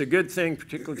so it's a good thing,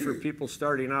 particularly for people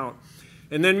starting out.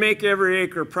 and then make every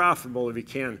acre profitable if you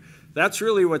can. That's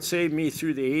really what saved me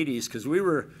through the 80s, because we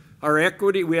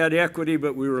had equity,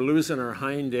 but we were losing our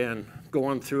hind end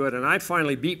going through it. And I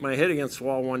finally beat my head against the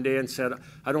wall one day and said,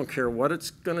 I don't care what it's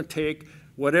going to take,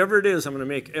 whatever it is, I'm going to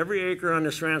make every acre on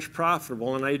this ranch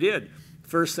profitable, and I did.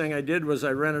 First thing I did was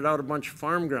I rented out a bunch of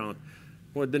farm ground.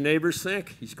 What'd the neighbors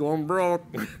think? He's going broke.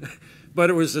 But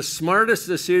it was the smartest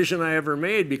decision I ever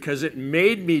made, because it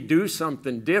made me do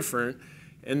something different.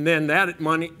 And then that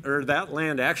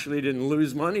land actually didn't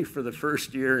lose money for the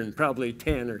first year in probably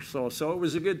 10 or so. So it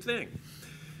was a good thing.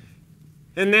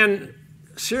 And then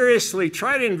seriously,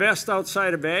 try to invest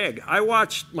outside of ag. I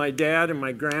watched my dad and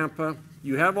my grandpa.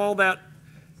 You have all that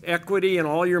equity and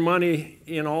all your money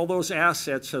in all those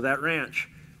assets of that ranch.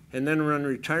 And then when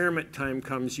retirement time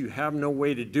comes, you have no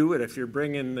way to do it if you're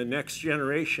bringing the next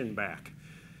generation back.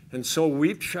 And so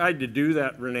we've tried to do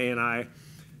that, Renee and I.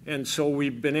 And so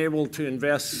we've been able to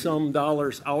invest some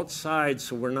dollars outside,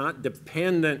 so we're not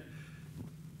dependent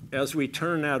as we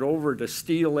turn that over to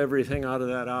steal everything out of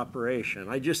that operation.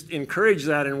 I just encourage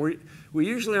that, and we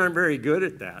usually aren't very good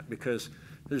at that, because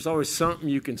there's always something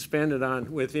you can spend it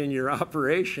on within your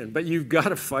operation. But you've got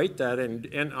to fight that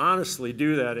and honestly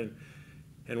do that.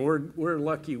 And we're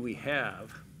lucky we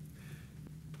have.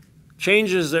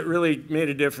 Changes that really made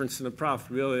a difference in the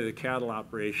profitability of the cattle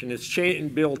operation. It's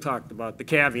changed, Bill talked about the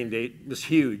calving date was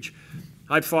huge.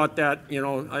 I fought that,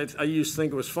 I used to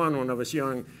think it was fun when I was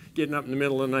young, getting up in the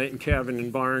middle of the night and calving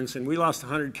in barns. And we lost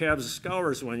 100 calves of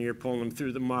scours one year, pulling them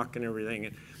through the muck and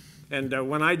everything. And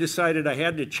when I decided I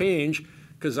had to change,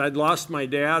 because I'd lost my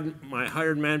dad, my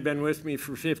hired man been with me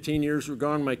for 15 years, were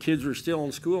gone, my kids were still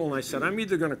in school, and I said, I'm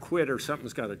either going to quit or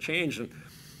something's got to change. And,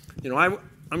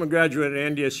 I'm a graduate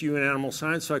at NDSU in animal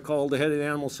science, so I called the head of the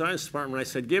animal science department. I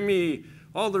said, give me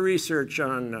all the research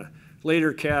on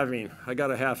later calving. I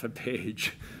got a half a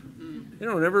page.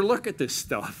 Never look at this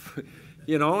stuff,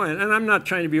 and I'm not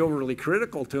trying to be overly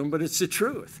critical to him, but it's the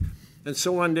truth. And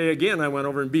so one day again, I went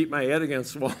over and beat my head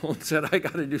against the wall and said, I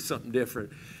got to do something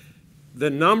different. The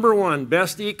number one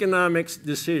best economics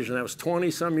decision, that was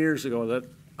 20-some years ago, that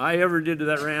I ever did to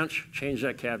that ranch, change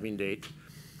that calving date.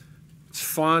 It's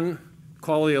fun.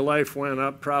 Quality of life went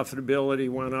up. Profitability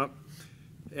went up.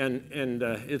 And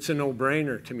it's a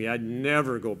no-brainer to me. I'd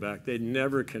never go back. They'd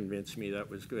never convince me that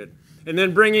was good. And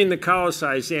then bringing the cow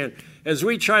size in. As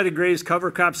we try to graze cover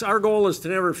crops, our goal is to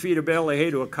never feed a bale of hay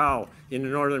to a cow in the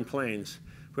northern plains.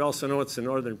 We also know it's the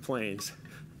northern plains.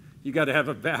 You got to have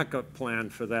a backup plan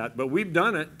for that. But we've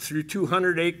done it through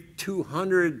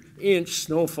 200-inch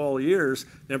snowfall years,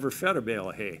 never fed a bale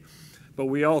of hay. But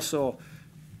we also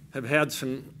have had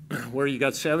some where you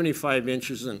got 75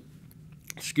 inches in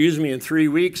 3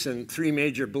 weeks and 3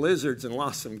 major blizzards and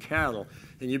lost some cattle.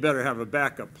 And you better have a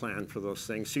backup plan for those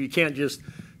things. So you can't you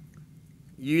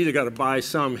either got to buy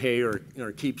some hay or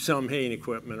keep some haying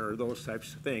equipment or those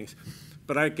types of things.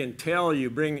 But I can tell you,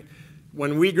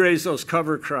 when we graze those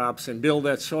cover crops and build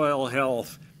that soil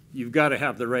health, you've got to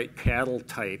have the right cattle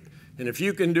type. And if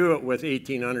you can do it with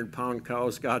 1,800-pound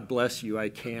cows, God bless you, I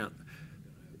can't.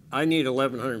 I need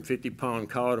 1,150-pound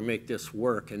cow to make this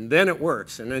work, and then it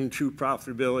works, and then true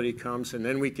profitability comes, and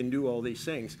then we can do all these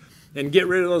things and get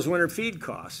rid of those winter feed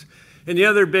costs. And the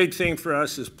other big thing for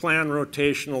us is planned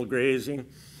rotational grazing.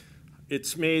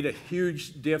 It's made a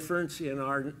huge difference in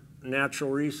our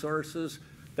natural resources.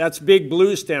 That's big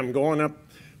blue stem going up.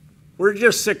 We're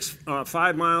just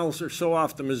 5 miles or so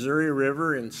off the Missouri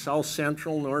River in south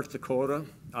central North Dakota,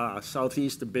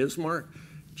 southeast of Bismarck,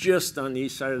 just on the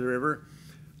east side of the river.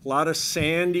 A lot of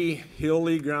sandy,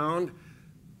 hilly ground.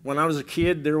 When I was a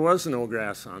kid, there was no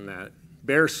grass on that.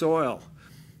 Bare soil,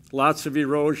 lots of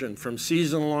erosion from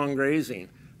season-long grazing.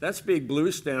 That's big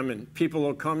blue stem, and people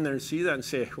will come there and see that and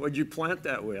say, what'd you plant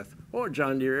that with? Oh,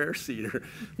 John Deere air seeder.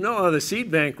 No, the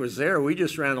seed bank was there. We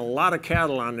just ran a lot of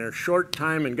cattle on there, short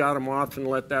time, and got them off and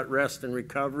let that rest and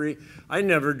recovery. I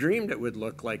never dreamed it would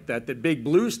look like that big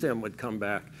blue stem would come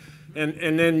back.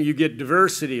 And then you get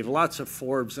diversity of lots of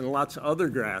forbs and lots of other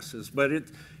grasses. But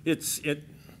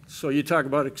so you talk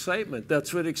about excitement.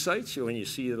 That's what excites you when you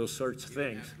see those sorts of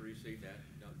things.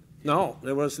 No,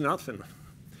 there was nothing.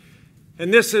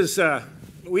 And this is,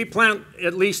 we plant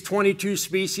at least 22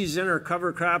 species in our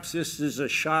cover crops. This is a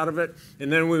shot of it. And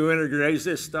then we winter graze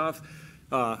this stuff.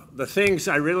 The things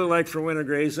I really like for winter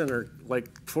grazing are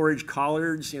like forage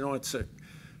collards. It's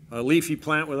a leafy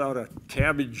plant without a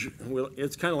cabbage.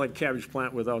 It's kind of like cabbage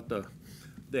plant without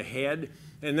the head.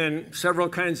 And then several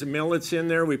kinds of millets in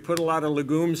there. We put a lot of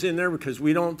legumes in there because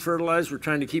we don't fertilize. We're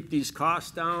trying to keep these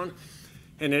costs down.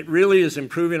 And it really is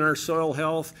improving our soil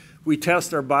health. We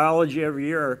test our biology every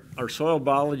year. Our soil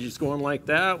biology is going like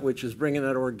that, which is bringing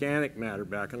that organic matter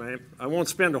back. And I won't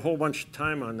spend a whole bunch of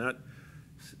time on that.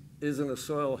 This isn't a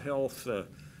soil health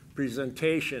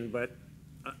presentation, but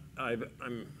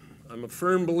I'm a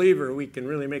firm believer we can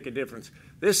really make a difference.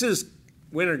 This is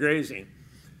winter grazing.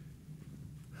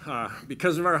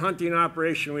 Because of our hunting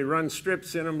operation, we run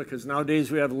strips in them because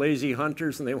nowadays we have lazy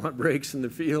hunters and they want breaks in the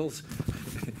fields.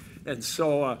 And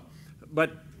so,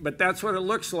 but that's what it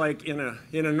looks like in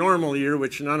a normal year,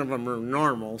 which none of them are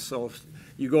normal. So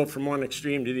you go from one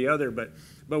extreme to the other. But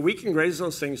we can graze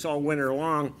those things all winter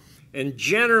long and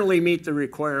generally meet the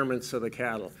requirements of the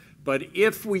cattle. But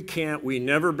if we can't, we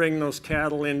never bring those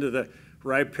cattle into the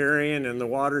riparian and the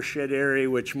watershed area,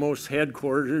 which most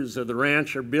headquarters of the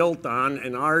ranch are built on,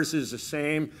 and ours is the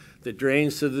same that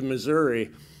drains to the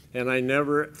Missouri. And I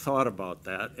never thought about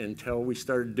that until we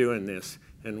started doing this.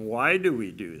 And why do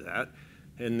we do that?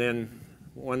 And then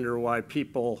wonder why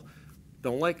people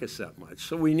don't like us that much.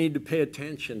 So we need to pay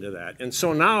attention to that. And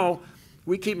so now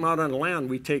we keep them out on the land.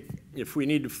 We take, if we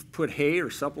need to put hay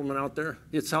or supplement out there,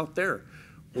 it's out there.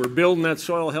 We're building that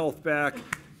soil health back,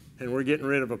 and we're getting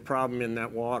rid of a problem in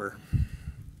that water.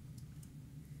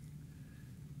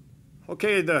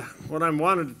 Okay, what I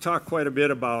wanted to talk quite a bit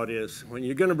about is when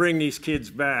you're going to bring these kids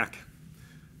back,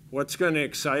 what's going to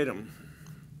excite them?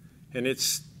 And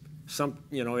it's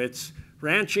it's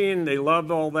ranching, they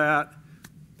love all that,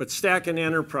 but stacking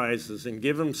enterprises and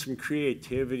give them some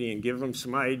creativity and give them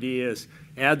some ideas,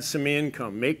 add some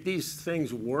income, make these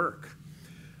things work.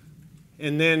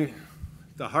 And then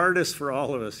the hardest for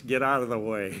all of us, get out of the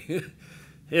way.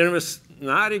 It was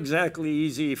not exactly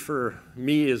easy for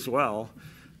me as well.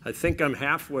 I think I'm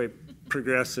halfway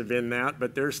progressive in that,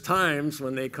 but there's times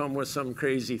when they come with some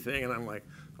crazy thing and I'm like,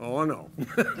 oh no.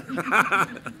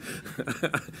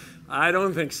 I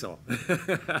don't think so.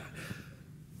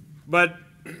 But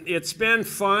it's been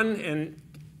fun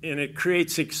and it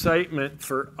creates excitement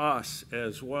for us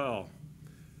as well.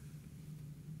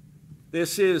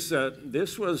 This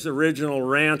was the original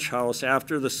ranch house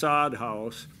after the sod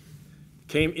house.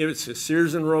 It was a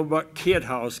Sears and Roebuck kid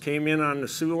house, came in on the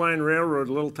Sioux Line Railroad,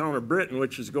 little town of Britain,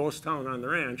 which is ghost town on the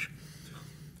ranch.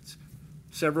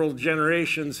 Several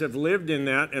generations have lived in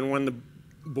that, and when the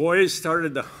boys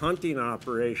started the hunting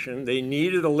operation, they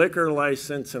needed a liquor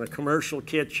license and a commercial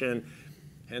kitchen,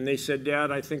 and they said,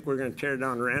 Dad, I think we're going to tear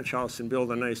down the ranch house and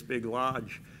build a nice big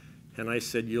lodge. And I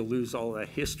said, you'll lose all that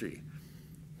history.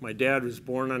 My dad was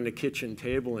born on the kitchen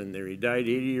table in there. He died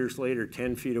 80 years later,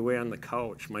 10 feet away on the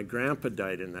couch. My grandpa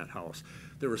died in that house.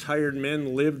 There was hired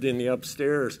men lived in the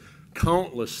upstairs,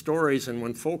 countless stories, and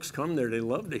when folks come there, they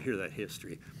love to hear that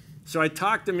history. So I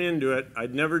talked them into it.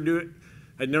 I'd never do it.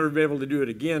 I'd never be able to do it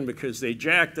again because they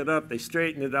jacked it up, they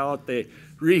straightened it out, they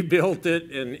rebuilt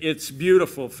it, and it's a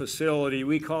beautiful facility.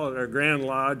 We call it our Grand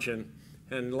Lodge,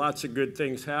 and lots of good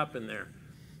things happen there.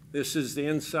 This is the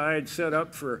inside set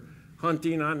up for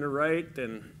hunting on the right,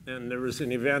 and there was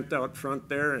an event out front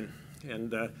there,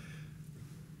 and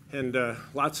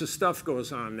lots of stuff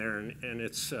goes on there, and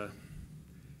it's a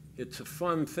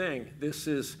fun thing. This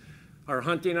is our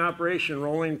hunting operation,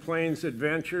 Rolling Plains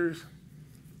Adventures,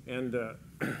 and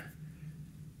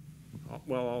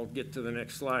well, I'll get to the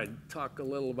next slide, talk a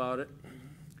little about it.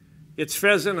 It's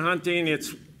pheasant hunting,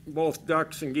 it's both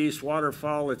ducks and geese,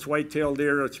 waterfowl, it's white-tailed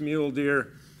deer, it's mule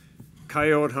deer,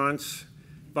 coyote hunts,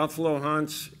 buffalo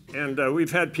hunts, and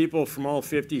we've had people from all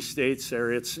 50 states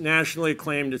there. It's nationally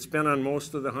acclaimed. It's been on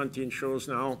most of the hunting shows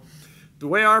now. The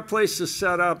way our place is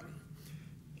set up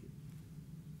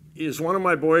is one of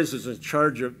my boys is in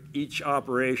charge of each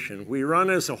operation. We run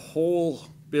as a whole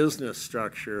business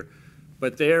structure,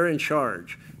 but they're in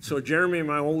charge. So Jeremy,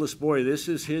 my oldest boy, this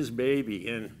is his baby,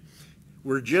 and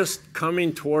we're just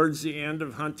coming towards the end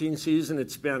of hunting season.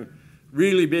 It's been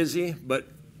really busy, but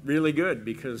really good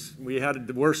because we had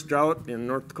the worst drought in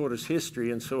North Dakota's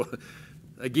history. And so,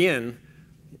 again,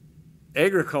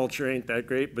 agriculture ain't that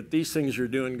great, but these things are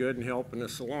doing good and helping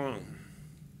us along.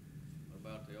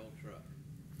 What about the old truck?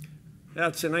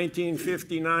 That's a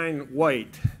 1959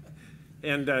 white.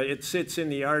 And it sits in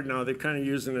the yard now. They're kind of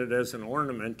using it as an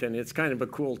ornament, and it's kind of a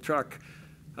cool truck.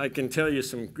 I can tell you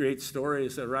some great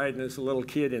stories of riding as a little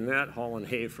kid in that, hauling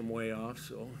hay from way off.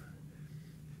 So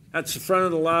that's the front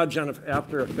of the lodge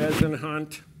after a pheasant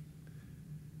hunt.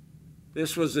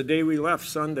 This was the day we left,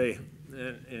 Sunday,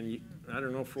 and I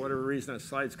don't know, for whatever reason that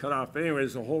slide's cut off. But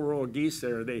anyways, a whole row of geese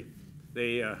there. They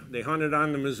hunted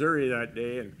on the Missouri that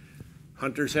day, and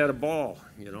hunters had a ball,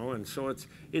 you know, and so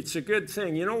it's a good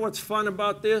thing. You know what's fun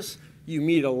about this? You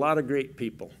meet a lot of great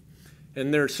people,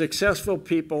 and they're successful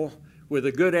people with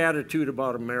a good attitude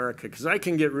about America, because I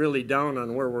can get really down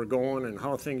on where we're going and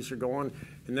how things are going,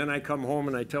 and then I come home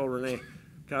and I tell Renee,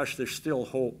 gosh, there's still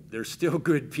hope. There's still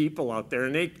good people out there,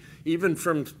 and they, even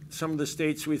from some of the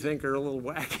states we think are a little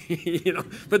wacky, you know,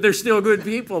 but there's still good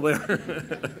people there.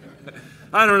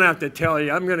 I don't have to tell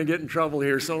you. I'm going to get in trouble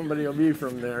here. Somebody will be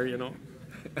from there, you know.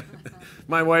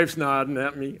 My wife's nodding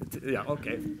at me. Yeah,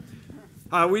 okay.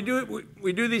 We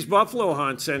do these buffalo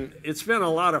hunts, and it's been a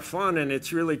lot of fun, and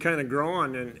it's really kind of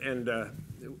growing, and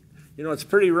you know, it's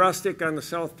pretty rustic on the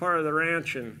south part of the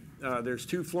ranch, and there's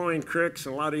 2 flowing creeks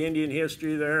and a lot of Indian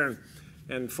history there,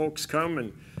 and folks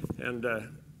come, and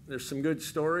there's some good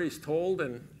stories told,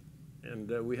 and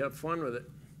we have fun with it.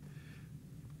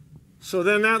 So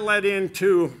then that led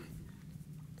into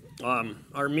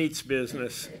our meats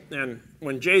business, and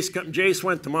when Jace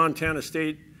went to Montana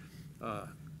State,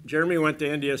 Jeremy went to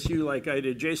NDSU like I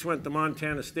did. Jace went to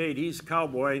Montana State. He's a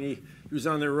cowboy, and he was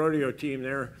on their rodeo team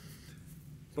there.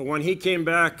 But when he came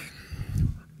back,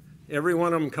 every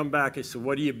one of them come back. I said,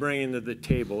 what are you bringing to the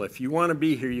table? If you want to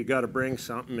be here, you got to bring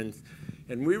something.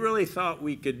 And we really thought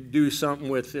we could do something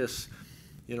with this,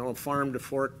 you know, farm to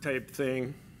fork type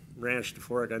thing, ranch to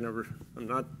fork. I'm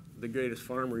not the greatest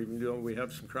farmer, even though we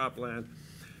have some cropland.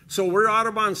 So we're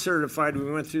Audubon certified.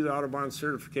 We went through the Audubon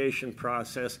certification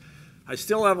process. I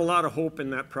still have a lot of hope in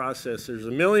that process. There's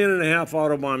 1.5 million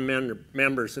Audubon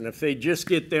members, and if they just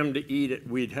get them to eat it,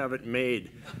 we'd have it made.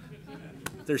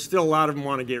 There's still a lot of them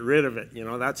want to get rid of it. You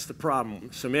know, that's the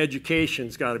problem. Some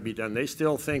education's got to be done. They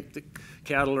still think the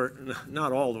cattle are,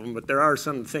 not all of them, but there are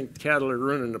some that think cattle are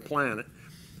ruining the planet.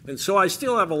 And so I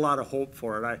still have a lot of hope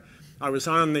for it. I was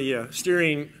on the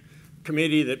steering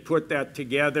committee that put that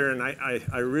together, and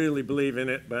I really believe in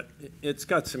it, but it's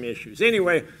got some issues.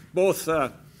 Anyway, both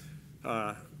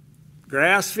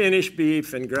grass-finished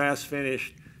beef and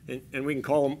grass-finished, and we can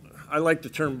call them, I like the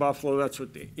term buffalo, that's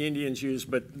what the Indians use,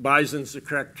 but bison's the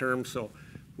correct term, so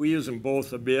we use them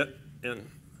both a bit, and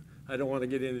I don't want to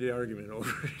get into the argument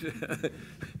over it.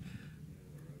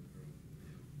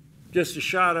 Just a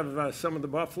shot of some of the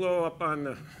buffalo up on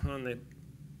the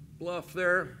bluff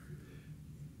there.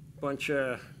 Bunch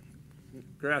of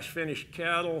grass-finished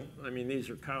cattle. I mean,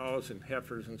 these are cows and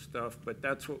heifers and stuff, but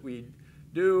that's what we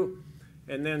do.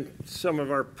 And then some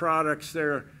of our products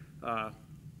there.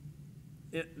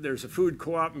 There's a food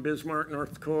co-op in Bismarck,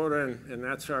 North Dakota, and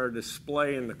that's our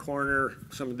display in the corner,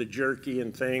 some of the jerky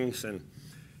and things. And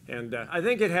I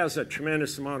think it has a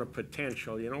tremendous amount of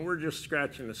potential. You know, we're just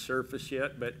scratching the surface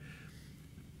yet, but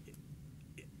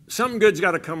something good's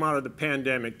got to come out of the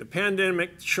pandemic. The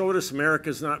pandemic showed us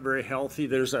America's not very healthy.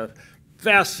 There's a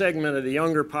vast segment of the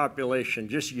younger population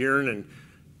just yearning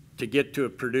to get to a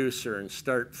producer and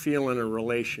start feeling a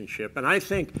relationship. And I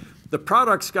think the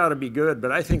product's got to be good,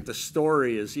 but I think the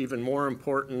story is even more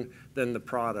important than the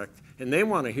product. And they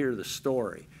want to hear the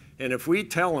story. And if we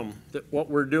tell them that what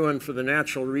we're doing for the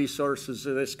natural resources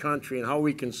of this country and how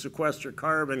we can sequester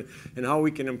carbon and how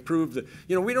we can improve the,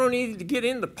 you know, we don't need to get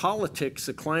into politics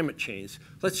of climate change.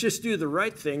 Let's just do the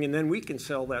right thing, and then we can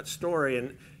sell that story,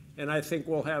 and I think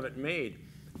we'll have it made.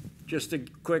 Just a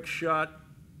quick shot.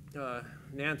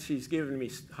 Nancy's giving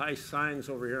me high signs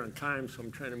over here on time, so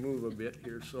I'm trying to move a bit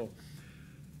here. So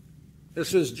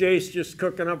this is Jace just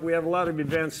cooking up. We have a lot of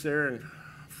events there and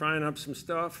frying up some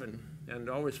stuff and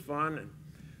always fun.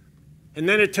 And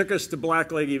then it took us to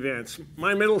blackleg events.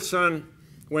 My middle son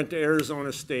went to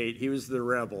Arizona State. He was the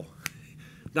rebel.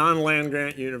 Don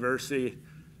Land-Grant University,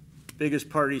 biggest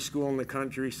party school in the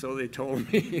country, so they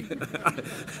told me.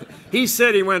 He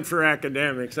said he went for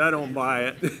academics. I don't buy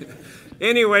it.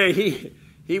 Anyway,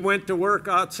 he went to work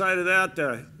outside of that.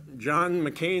 John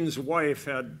McCain's wife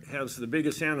has the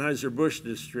biggest Anheuser-Busch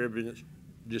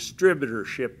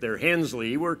distributorship there, Hensley.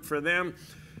 He worked for them.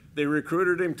 They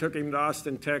recruited him, took him to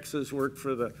Austin, Texas, worked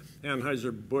for the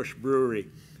Anheuser-Busch brewery.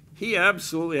 He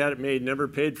absolutely had it made, never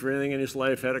paid for anything in his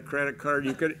life, had a credit card.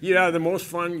 You had the most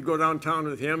fun. You go downtown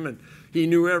with him, and he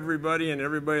knew everybody, and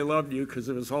everybody loved you because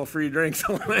it was all free drinks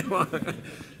all night long.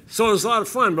 So it was a lot of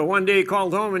fun, but one day he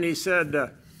called home and he said,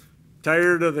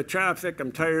 tired of the traffic,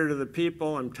 I'm tired of the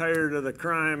people, I'm tired of the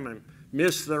crime, I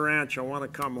miss the ranch, I want to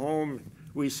come home.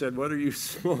 We said, what are you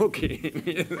smoking?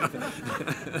 You know?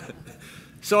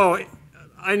 So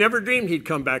I never dreamed he'd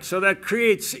come back. So that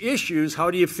creates issues.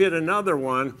 How do you fit another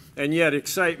one, and yet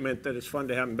excitement that it's fun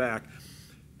to have him back?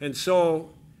 And so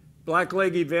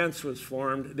Blackleg Events was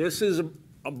formed. This is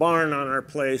a barn on our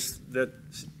place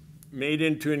that's made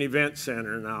into an event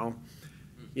center now.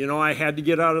 You know, I had to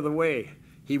get out of the way.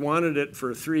 he wanted it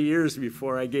for 3 years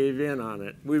before I gave in on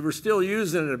it. We were still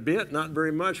using it a bit, not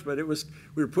very much, but we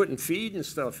were putting feed and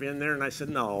stuff in there, and I said,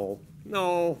 no.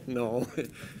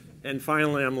 And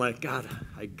finally, I'm like, God,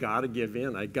 I got to give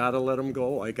in. I got to let him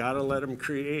go. I got to let him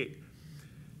create.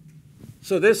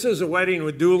 So this is a wedding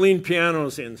with dueling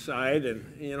pianos inside,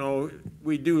 and,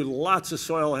 we do lots of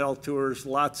soil health tours,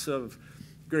 lots of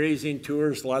grazing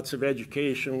tours, lots of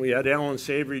education. We had Alan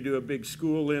Savory do a big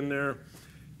school in there.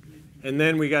 And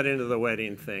then we got into the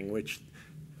wedding thing, which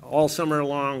all summer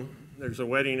long, there's a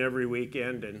wedding every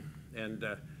weekend, and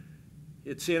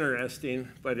it's interesting,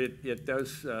 but it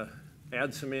does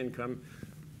add some income.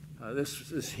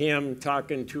 This is him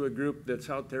talking to a group that's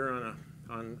out there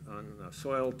on a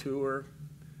soil tour.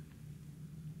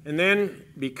 And then,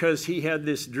 because he had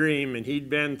this dream, and he'd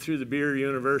been through the beer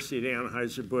university at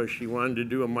Anheuser-Busch, he wanted to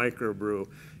do a microbrew.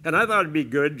 And I thought it'd be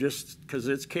good just because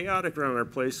it's chaotic around our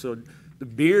place, so the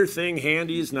beer thing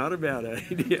handy is not a bad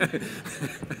idea.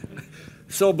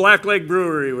 So Black Lake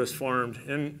Brewery was formed.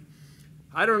 And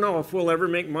I don't know if we'll ever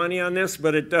make money on this,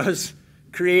 but it does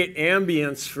create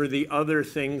ambience for the other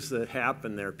things that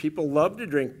happen there. People love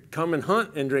to come and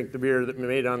hunt and drink the beer that's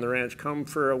made on the ranch. Come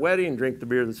for a wedding, drink the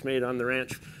beer that's made on the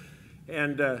ranch.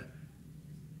 And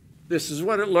this is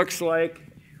what it looks like.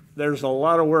 There's a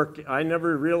lot of work. I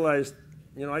never realized,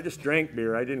 I just drank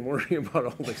beer. I didn't worry about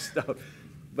all this stuff.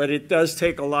 But it does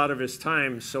take a lot of his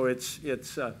time, so it's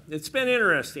been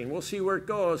interesting. We'll see where it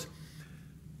goes.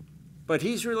 But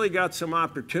he's really got some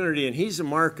opportunity, and he's a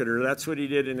marketer. That's what he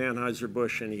did in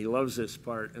Anheuser-Busch, and he loves this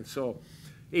part. And so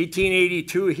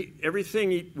 1882,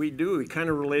 everything we do, we kind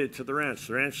of related to the ranch.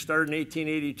 The ranch started in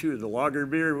 1882. The lager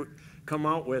beer would come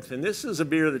out with, and this is a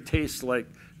beer that tastes like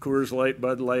Coors Light,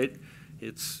 Bud Light.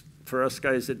 It's for us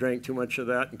guys that drank too much of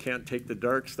that and can't take the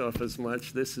dark stuff as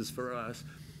much. This is for us.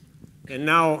 And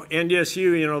now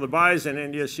NDSU, the Bison,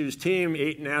 NDSU's team,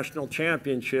 8 national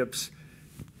championships,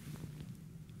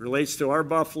 relates to our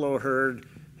buffalo herd.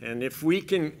 And if we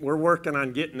can, we're working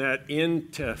on getting that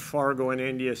into Fargo and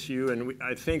NDSU, and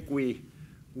I think we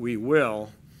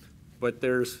will. But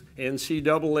there's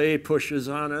NCAA pushes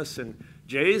on us, and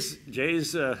Jay's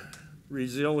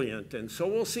resilient, and so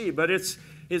we'll see. But it's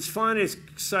fun, it's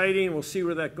exciting. We'll see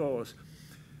where that goes.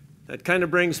 That kind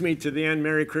of brings me to the end.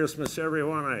 Merry Christmas,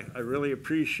 everyone. I really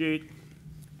appreciate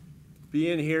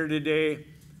being here today.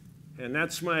 And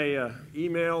that's my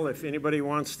email if anybody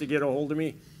wants to get a hold of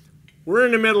me. We're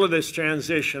in the middle of this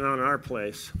transition on our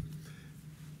place.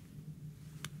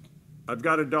 I've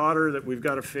got a daughter that we've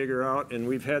got to figure out, and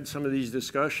we've had some of these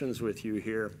discussions with you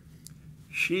here.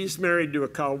 She's married to a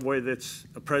cowboy that's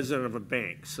a president of a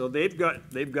bank, so they've got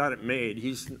it made.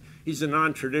 He's a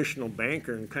non-traditional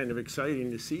banker, and kind of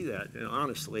exciting to see that,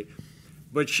 honestly.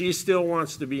 But she still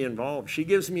wants to be involved. She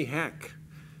gives me heck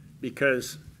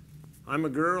because I'm a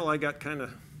girl. I got kind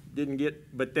of didn't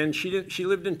get, but then she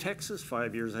lived in Texas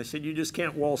 5 years. I said, you just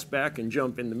can't waltz back and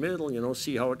jump in the middle,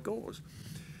 see how it goes.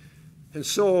 And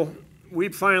so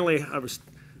I was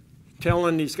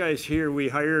telling these guys here, we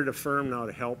hired a firm now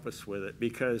to help us with it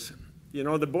because,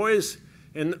 the boys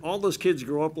and all those kids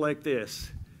grow up like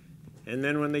this. And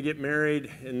then when they get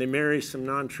married and they marry some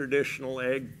non-traditional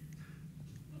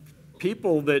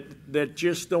people that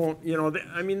just don't,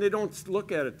 they don't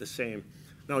look at it the same.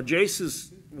 Now,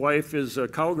 Jace's wife is a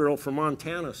cowgirl from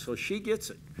Montana, so she gets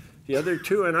it. The other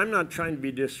two, and I'm not trying to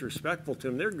be disrespectful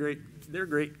to them, they're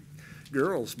great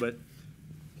girls, but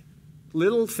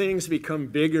little things become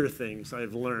bigger things,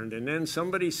 I've learned. And then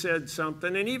somebody said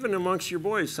something, and even amongst your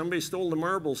boys, somebody stole the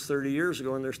marbles 30 years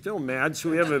ago, and they're still mad. So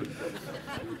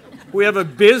we have a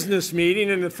business meeting,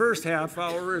 and the first half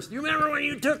hour is, you remember when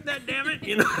you took that, damn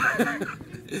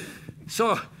it?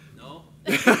 So, No?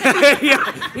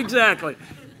 yeah, exactly.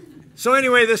 So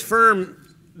anyway, this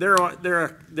firm,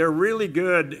 they're really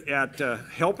good at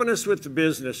helping us with the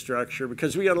business structure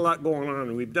because we got a lot going on,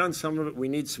 and we've done some of it. We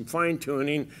need some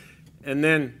fine-tuning. And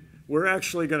then we're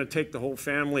actually going to take the whole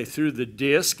family through the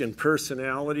DISC and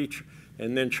personality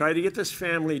and then try to get this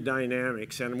family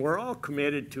dynamics. And we're all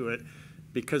committed to it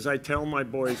because I tell my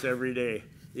boys every day,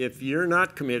 if you're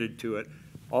not committed to it,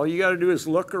 all you got to do is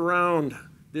look around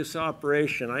this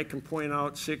operation. I can point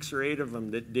out 6 or 8 of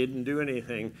them that didn't do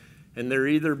anything, and they're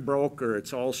either broke or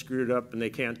it's all screwed up and they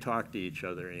can't talk to each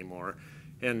other anymore.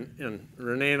 And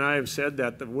Renee and I have said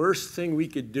that the worst thing we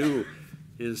could do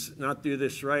is not do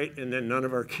this right, and then none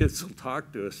of our kids will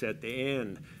talk to us at the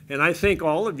end. And I think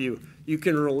all of you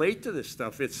can relate to this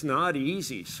stuff. It's not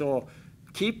easy, so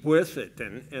keep with it.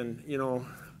 And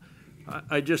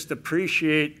I just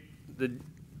appreciate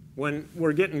when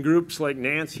we're getting groups like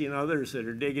Nancy and others that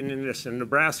are digging in this, and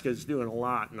Nebraska is doing a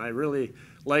lot, and I really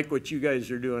like what you guys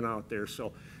are doing out there.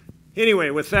 So anyway,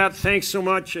 with that, thanks so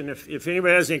much. And if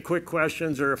anybody has any quick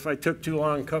questions, or if I took too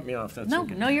long, cut me off. That's No,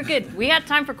 okay. no, you're good. We got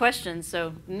time for questions,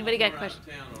 so anybody got questions?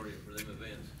 How far out of town are you for them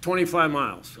events? 25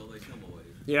 miles. So they come away.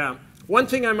 Yeah. One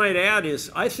thing I might add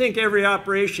is I think every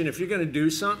operation, if you're going to do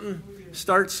something,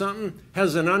 start something,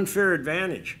 has an unfair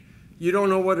advantage. You don't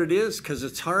know what it is because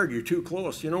it's hard. You're too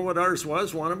close. You know what ours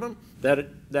was, one of them? That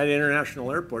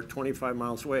international airport 25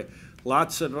 miles away.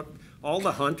 All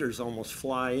the hunters almost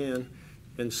fly in,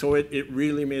 and so it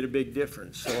really made a big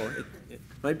difference. So it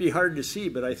might be hard to see,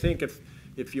 but I think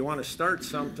if you want to start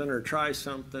something or try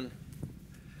something.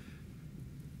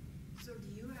 So do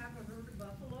you have a herd of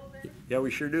buffalo there? Yeah,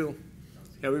 we sure do.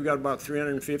 Yeah, we've got about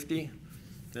 350,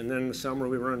 and then in the summer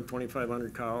we run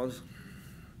 2,500 cows.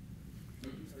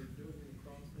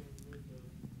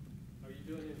 Are you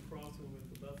doing any crossing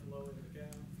with the buffalo and the cow?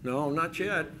 No, not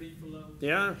yet. Beefalo?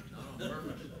 Yeah.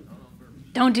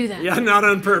 Don't do that. Yeah, not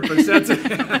on purpose. That's it.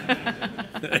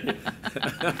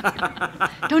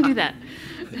 Don't do that.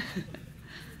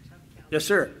 Yes,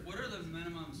 sir. What are the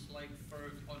minimums like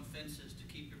on fences to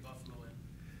keep your buffalo in?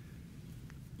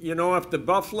 You know, if the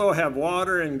buffalo have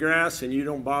water and grass and you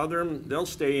don't bother them, they'll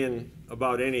stay in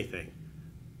about anything.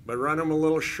 But run them a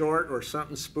little short or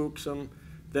something spooks them,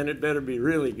 then it better be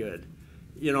really good.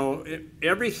 You know,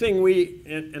 everything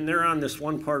and they're on this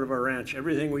one part of our ranch,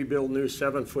 everything we build new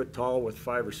 7 foot tall with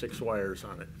 5 or 6 wires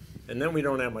on it. And then we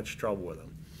don't have much trouble with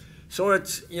them. So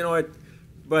it's, you know,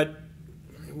 but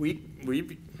we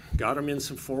got them in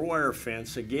some 4-wire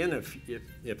fence, again,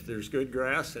 if there's good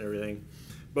grass and everything.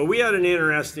 But we had an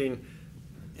interesting,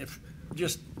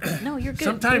 No, you're good.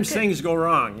 sometimes You're good. things go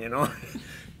wrong, you know.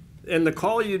 And the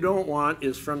call you don't want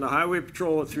is from the highway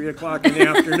patrol at 3 o'clock in the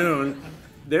afternoon.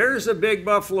 There's a big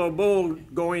buffalo bull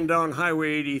going down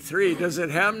Highway 83. Does it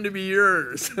happen to be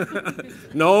yours?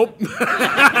 Nope.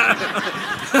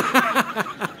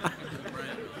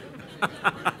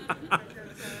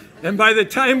 And by the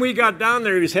time we got down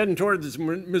there, he was heading towards the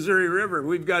Missouri River.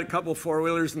 We've got a couple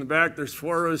 4-wheelers in the back. There's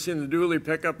 4 of us in the dually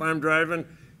pickup I'm driving.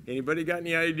 Anybody got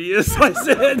any ideas? I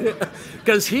said,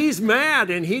 because he's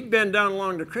mad, and he'd been down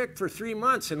along the creek for 3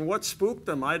 months, and what spooked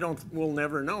him, we'll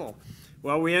never know.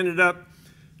 Well, we ended up,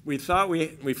 we thought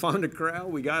we found a corral,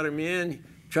 we got him in,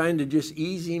 trying to just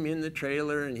ease him in the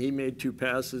trailer, and he made 2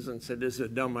 passes and said, this is a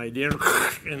dumb idea.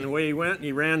 And the way he went,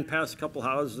 he ran past a couple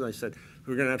houses, and I said,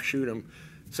 we're going to have to shoot him.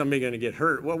 Somebody going to get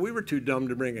hurt. Well, we were too dumb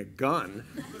to bring a gun.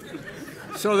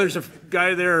 So there's a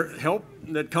guy there,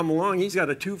 that come along. He's got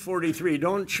a .243.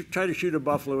 Don't try to shoot a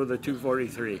buffalo with a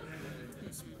 .243.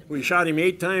 We shot him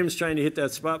 8 times trying to hit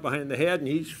that spot behind the head, and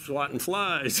he's swatting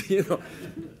flies, you know.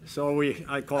 So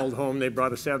I called home. They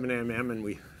brought a 7mm, and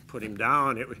we put him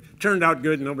down. It turned out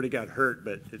good. Nobody got hurt,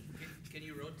 but. Can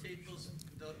you rotate those,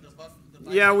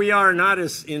 the Yeah, we are not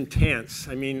as intense.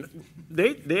 I mean,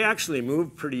 they actually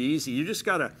move pretty easy. You just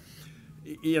gotta,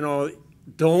 you know,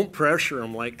 don't pressure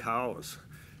them like cows.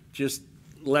 Just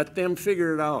let them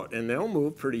figure it out, and they'll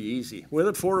move pretty easy with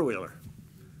a 4-wheeler.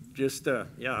 Just,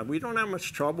 yeah, we don't have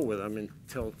much trouble with them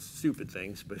until stupid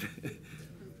things, but.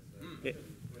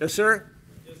 Yes, sir?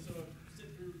 Yeah, so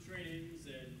sit through trainings,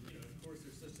 and you know, of course,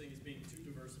 there's such thing as being too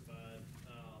diversified.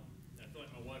 I feel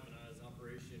like my wife and I's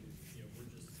operation, you know, we're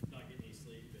just not getting any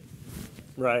sleep. And,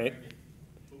 Right.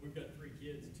 But we've got 3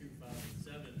 kids, 2, 5, and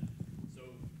 7. So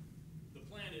the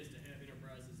plan is to have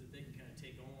enterprises that they can kind of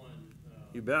take on.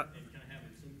 You bet. And kind of have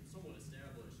them somewhat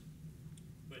established.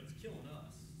 But it's killing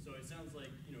us. So it sounds like,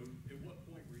 you know, at what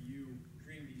point were you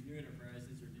creating these new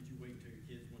enterprises, or did you wait until your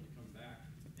kids wanted to come back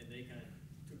and they kind of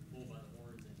took the bull by the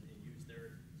horns and used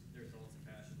their thoughts and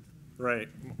passions? Right.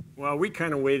 Well, we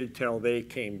kind of waited till they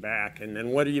came back, and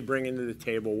then what are you bringing to the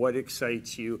table? What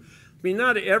excites you? I mean,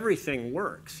 not everything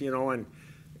works, you know, and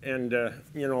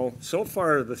you know, so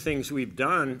far the things we've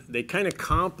done, they kind of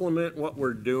complement what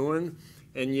we're doing,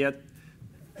 and yet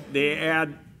they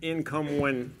add income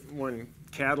when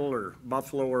cattle or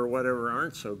buffalo or whatever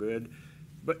aren't so good.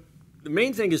 But the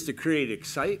main thing is to create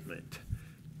excitement.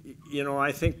 You know,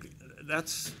 I think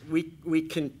we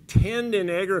can tend in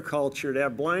agriculture to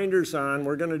have blinders on.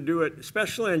 We're going to do it,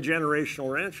 especially on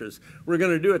generational ranches. We're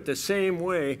going to do it the same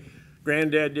way.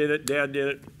 Granddad did it, Dad did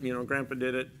it, you know, Grandpa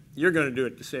did it. You're going to do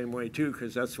it the same way too,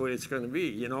 because that's the way it's going to be,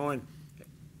 you know.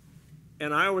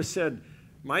 And I always said,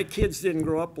 my kids didn't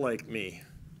grow up like me.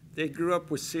 They grew up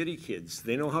with city kids.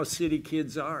 They know how city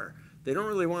kids are. They don't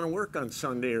really want to work on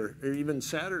Sunday or even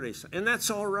Saturday, and that's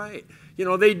all right. You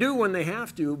know, they do when they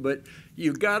have to, but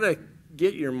you got to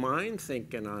get your mind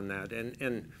thinking on that,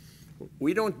 and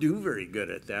we don't do very good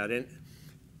at that. And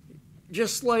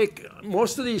just like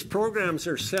most of these programs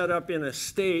are set up in a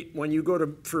state, when you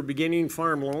go for beginning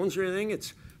farm loans or anything,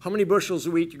 it's how many bushels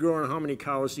of wheat you grow and how many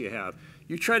cows do you have.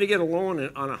 You try to get a loan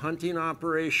on a hunting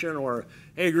operation or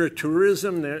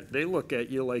agritourism, they look at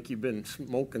you like you've been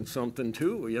smoking something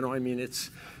too. You know, I mean, it's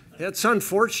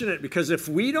unfortunate, because if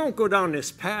we don't go down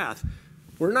this path,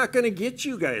 we're not going to get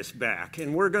you guys back,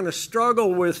 and we're going to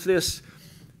struggle with this.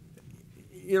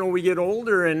 You know, we get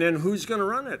older, and then who's going to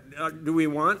run it? Do we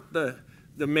want the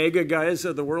mega guys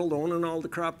of the world owning all the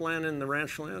cropland and the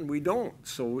ranch land? We don't.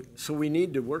 So we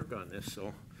need to work on this.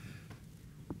 So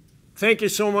thank you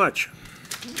so much.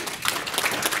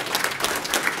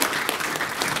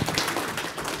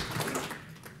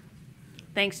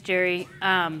 Thanks, Jerry.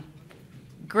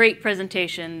 Great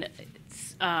presentation.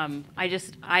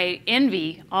 I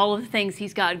envy all of the things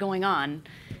he's got going on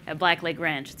at Black Lake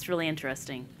Ranch. It's really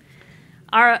interesting.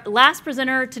 Our last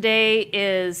presenter today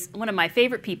is one of my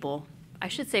favorite people. I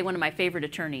should say one of my favorite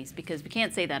attorneys, because we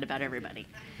can't say that about everybody.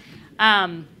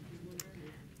 Pam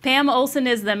Olsen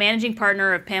is the managing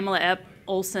partner of Pamela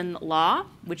Olsen Law,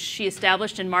 which she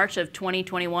established in March of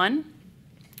 2021.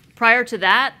 Prior to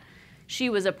that, she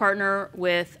was a partner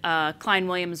with Klein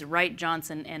Williams, Wright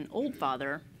Johnson, and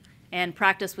Oldfather, and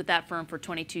practiced with that firm for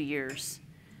 22 years.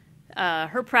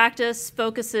 Her practice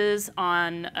focuses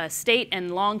on estate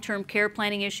and long-term care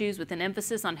planning issues, with an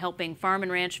emphasis on helping farm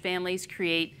and ranch families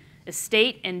create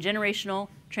estate and generational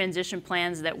transition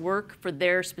plans that work for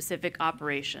their specific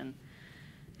operation.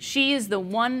 She is the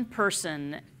one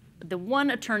person, the one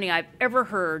attorney I've ever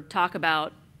heard talk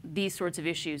about these sorts of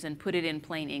issues and put it in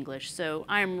plain English. So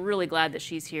I am really glad that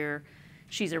she's here.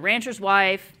 She's a rancher's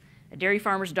wife, a dairy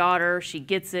farmer's daughter. She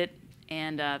gets it,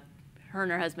 and her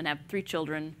and her husband have 3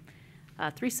 children.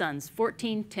 3 sons,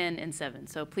 14, 10, and 7.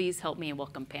 So please help me and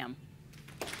welcome Pam.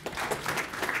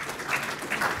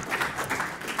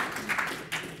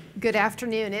 Good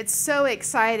afternoon. It's so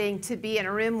exciting to be in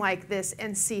a room like this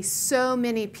and see so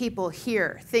many people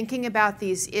here thinking about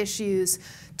these issues,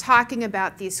 talking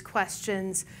about these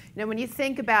questions. You know, when you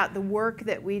think about the work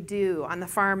that we do on the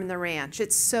farm and the ranch,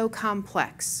 it's so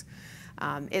complex.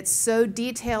 It's so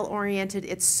detail-oriented,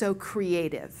 it's so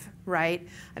creative, right?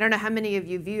 I don't know how many of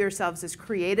you view yourselves as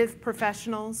creative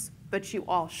professionals, but you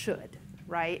all should,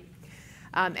 right?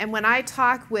 And when I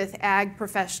talk with ag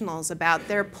professionals about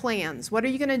their plans, what are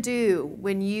you going to do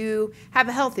when you have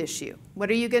a health issue?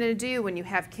 What are you going to do when you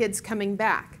have kids coming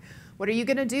back? What are you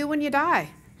going to do when you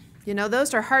die? You know,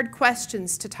 those are hard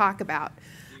questions to talk about.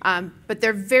 But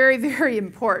they're very, very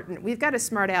important. We've got a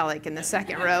smart aleck in the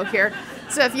second row here.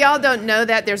 So if y'all don't know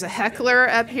that, there's a heckler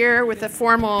up here with a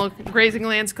formal Grazing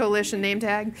Lands Coalition name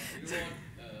tag. You want,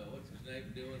 what's his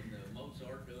name doing,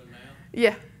 Mozart doing now?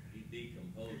 Yeah. He's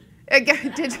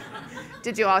decomposing.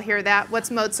 Did you all hear that? What's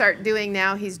Mozart doing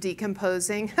now? He's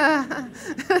decomposing. That's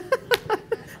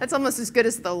almost as good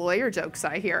as the lawyer jokes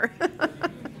I hear.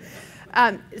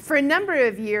 For a number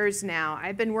of years now,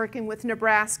 I've been working with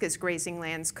Nebraska's Grazing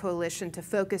Lands Coalition to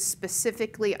focus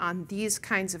specifically on these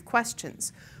kinds of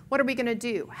questions. What are we going to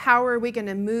do? How are we going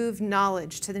to move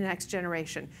knowledge to the next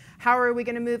generation? How are we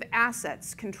going to move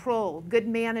assets, control, good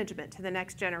management to the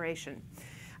next generation?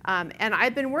 And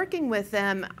I've been working with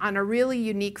them on a really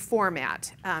unique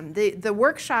format. The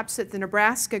workshops that the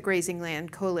Nebraska Grazing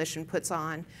Land Coalition puts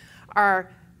on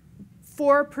are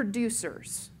for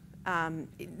producers.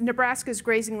 Nebraska's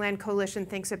Grazing Land Coalition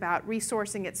thinks about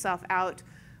resourcing itself out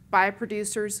by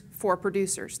producers for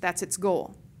producers. That's its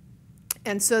goal.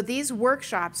 And so these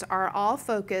workshops are all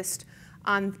focused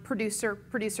on producer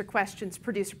questions,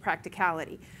 producer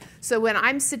practicality. So when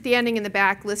I'm standing in the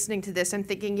back listening to this, I'm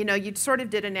thinking, you know, you sort of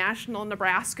did a national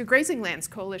Nebraska Grazing Lands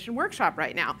Coalition workshop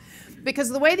right now. Because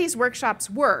the way these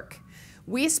workshops work,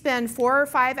 we spend 4 or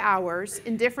 5 hours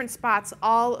in different spots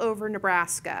all over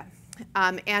Nebraska.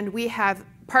 And we have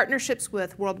partnerships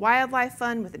with World Wildlife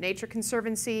Fund, with the Nature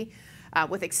Conservancy,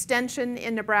 with Extension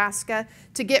in Nebraska,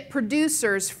 to get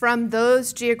producers from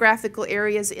those geographical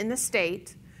areas in the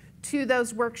state to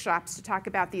those workshops to talk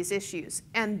about these issues.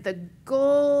 And the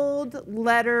gold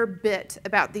letter bit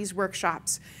about these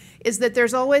workshops is that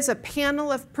there's always a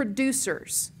panel of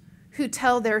producers who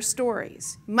tell their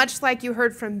stories. Much like you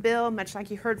heard from Bill, much like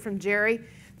you heard from Jerry,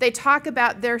 they talk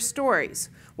about their stories.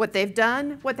 What they've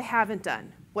done, what they haven't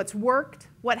done, what's worked,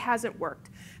 what hasn't worked,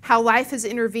 how life has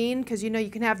intervened, because you know you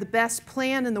can have the best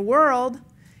plan in the world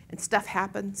and stuff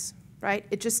happens, right?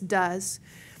 It just does.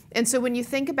 And so when you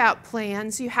think about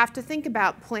plans, you have to think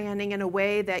about planning in a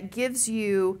way that gives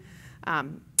you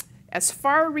as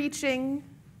far-reaching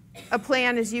a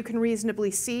plan as you can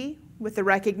reasonably see, with the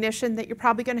recognition that you're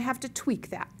probably going to have to tweak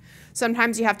that.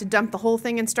 Sometimes you have to dump the whole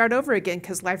thing and start over again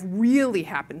because life really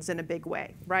happens in a big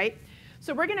way, right?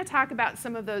 So we're going to talk about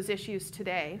some of those issues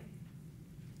today.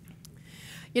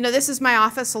 You know, this is my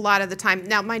office a lot of the time.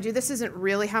 Now, mind you, this isn't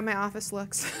really how my office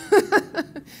looks.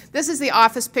 This is the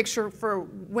office picture for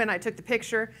when I took the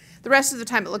picture. The rest of the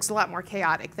time, it looks a lot more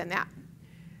chaotic than that.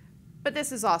 But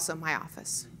this is also my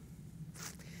office.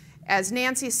 As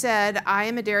Nancy said, I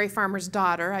am a dairy farmer's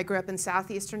daughter. I grew up in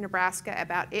southeastern Nebraska,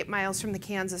 about 8 miles from the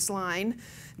Kansas line.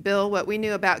 Bill, what we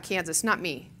knew about Kansas, not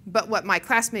me, but what my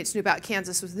classmates knew about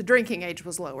Kansas was the drinking age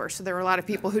was lower. So there were a lot of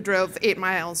people who drove 8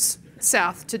 miles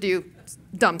south to do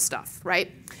dumb stuff,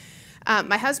 right?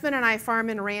 My husband and I farm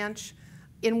and ranch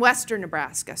in western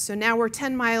Nebraska. So now we're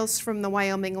 10 miles from the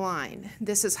Wyoming line.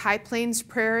 This is High Plains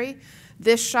Prairie.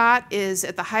 This shot is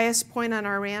at the highest point on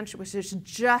our ranch, which is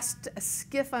just a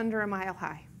skiff under a mile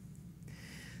high.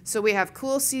 So we have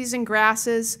cool season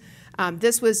grasses.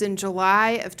 This was in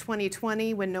July of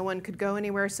 2020 when no one could go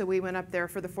anywhere, so we went up there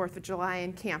for the 4th of July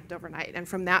and camped overnight. And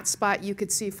from that spot, you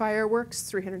could see fireworks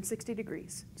 360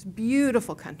 degrees. It's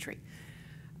beautiful country.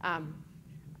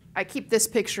 I keep this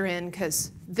picture in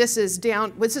because this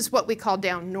is what we call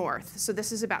down north. So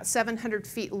this is about 700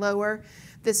 feet lower.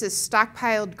 This is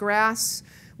stockpiled grass.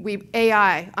 We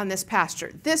AI on this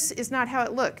pasture. This is not how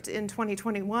it looked in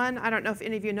 2021. I don't know if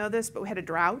any of you know this, but we had a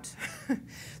drought.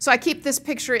 So I keep this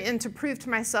picture in to prove to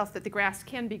myself that the grass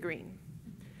can be green.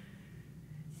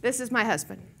 This is my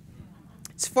husband.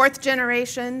 It's 4th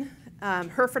generation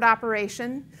Hereford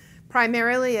operation,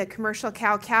 primarily a commercial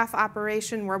cow-calf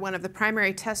operation. We're one of the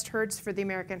primary test herds for the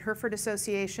American Hereford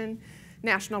Association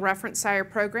National Reference Sire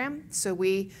Program. So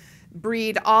we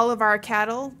breed all of our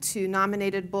cattle to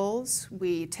nominated bulls.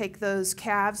 We take those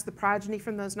calves, the progeny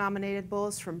from those nominated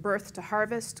bulls, from birth to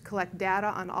harvest, collect data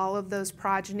on all of those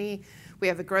progeny. We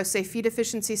have a gross safe feed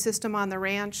efficiency system on the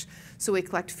ranch, so we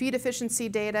collect feed efficiency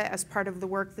data as part of the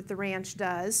work that the ranch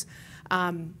does.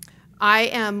 I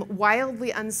am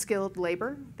wildly unskilled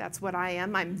labor. That's what I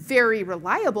am. I'm very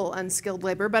reliable unskilled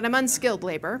labor, but I'm unskilled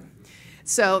labor.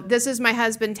 So this is my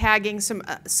husband tagging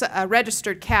a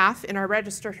registered calf. In our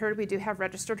registered herd, we do have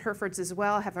registered Herefords as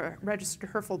well. I have a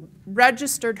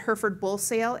registered Hereford bull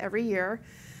sale every year.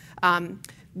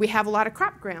 We have a lot of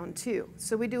crop ground too.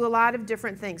 So we do a lot of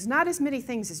different things. Not as many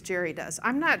things as Jerry does.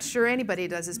 I'm not sure anybody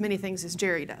does as many things as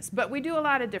Jerry does, but we do a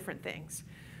lot of different things.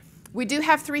 We do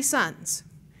have 3 sons,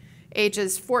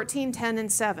 ages 14, 10,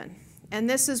 and 7. And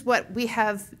this is what we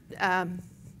have,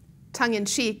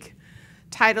 tongue-in-cheek,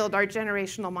 titled our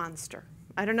generational monster.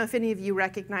 I don't know if any of you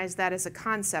recognize that as a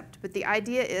concept, but the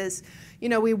idea is, you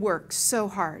know, we work so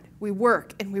hard. We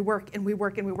work and we work and we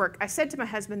work and we work. I said to my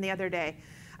husband the other day,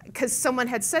 because someone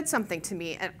had said something to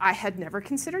me and I had never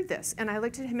considered this. And I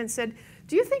looked at him and said,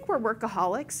 do you think we're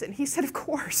workaholics? And he said, of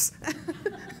course.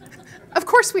 Of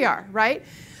course we are, right?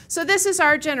 So this is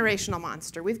our generational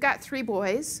monster. We've got 3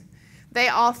 boys. They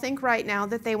all think right now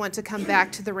that they want to come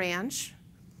back to the ranch,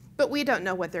 but we don't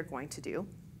know what they're going to do.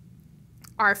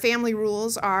 Our family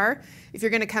rules are, if you're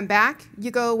going to come back,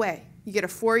 you go away. You get a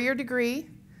 4-year degree,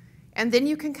 and then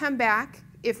you can come back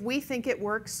if we think it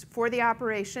works for the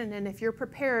operation and if you're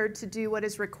prepared to do what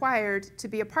is required to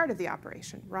be a part of the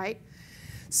operation, right?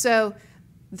 So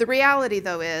the reality,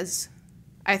 though, is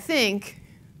I think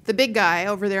the big guy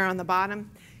over there on the bottom,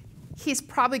 he's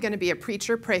probably going to be a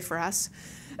preacher. Pray for us.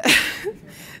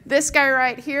 This guy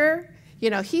right here, you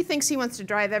know, he thinks he wants to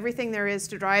drive everything there is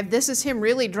to drive. This is him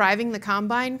really driving the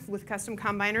combine with custom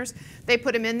combiners. They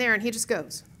put him in there and he just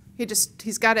goes.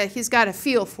 He's got a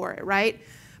feel for it, right?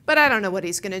 But I don't know what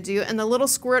he's going to do. And the little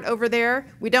squirt over there,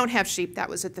 we don't have sheep. That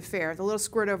was at the fair. The little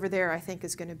squirt over there, I think,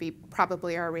 is going to be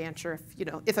probably our rancher,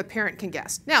 if a parent can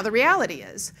guess. Now, the reality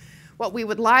is, what we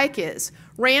would like is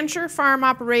rancher, farm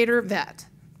operator, vet,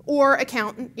 or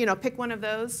accountant. Pick one of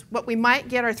those. What we might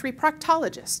get are 3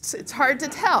 proctologists. It's hard to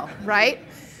tell, right?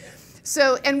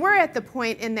 So, and we're at the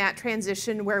point in that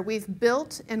transition where we've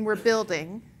built and we're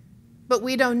building, but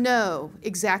we don't know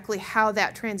exactly how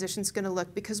that transition's going to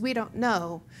look because we don't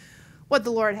know what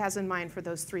the Lord has in mind for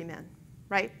those 3 men,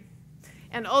 right?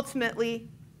 And ultimately,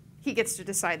 he gets to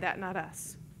decide that, not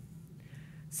us.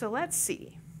 So let's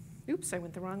see. Oops, I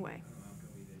went the wrong way.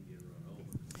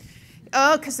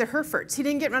 Oh, because they're Herefords. He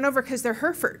didn't get run over because they're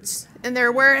Herefords, and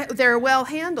they're well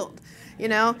handled.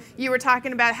 You were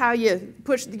talking about how you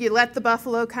let the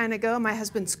buffalo kind of go. My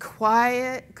husband's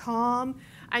quiet, calm.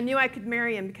 I knew I could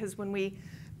marry him because when we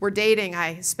were dating,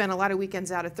 I spent a lot of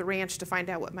weekends out at the ranch to find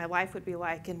out what my life would be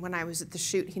like. And when I was at the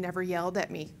shoot, he never yelled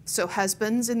at me. So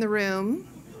husbands in the room,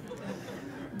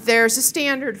 there's a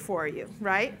standard for you,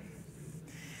 right?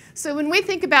 So when we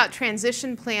think about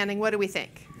transition planning, what do we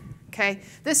think? Okay,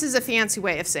 this is a fancy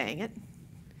way of saying it.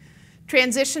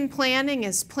 Transition planning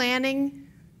is planning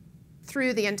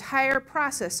through the entire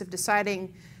process of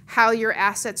deciding how your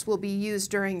assets will be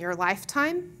used during your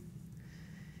lifetime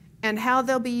and how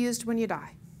they'll be used when you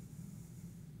die.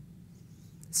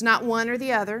 It's not one or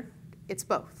the other, it's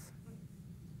both.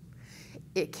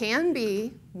 It can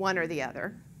be one or the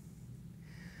other,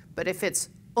 but if it's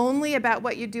only about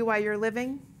what you do while you're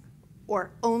living or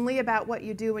only about what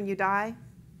you do when you die,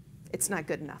 it's not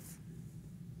good enough.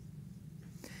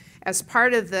 As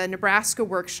part of the Nebraska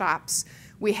workshops,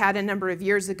 we had a number of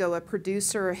years ago a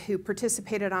producer who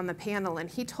participated on the panel, and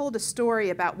he told a story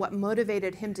about what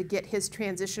motivated him to get his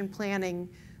transition planning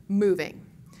moving.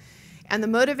 And the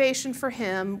motivation for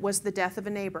him was the death of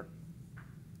a neighbor.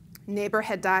 Neighbor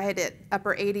had died at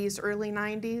upper 80s, early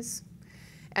 90s,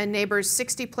 and neighbor's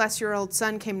 60-plus-year-old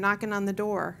son came knocking on the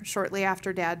door shortly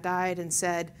after Dad died and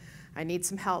said, "I need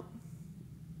some help.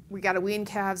 We got to wean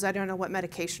calves. I don't know what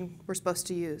medication we're supposed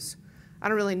to use. I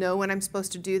don't really know when I'm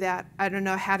supposed to do that. I don't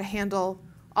know how to handle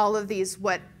all of these,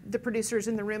 what the producers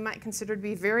in the room might consider to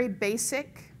be very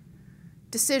basic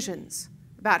decisions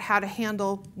about how to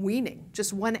handle weaning,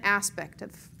 just one aspect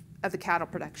of the cattle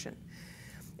production."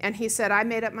 And he said, "I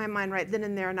made up my mind right then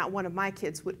and there, not one of my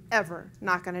kids would ever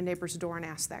knock on a neighbor's door and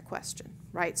ask that question,"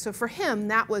 right? So for him,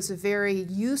 that was a very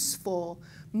useful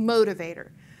motivator.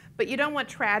 But you don't want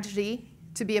tragedy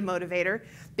to be a motivator,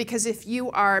 because if you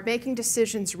are making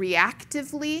decisions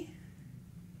reactively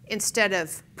instead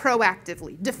of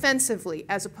proactively, defensively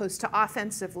as opposed to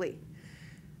offensively,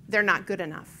 they're not good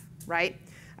enough, right?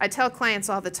 I tell clients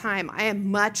all the time, I am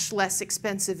much less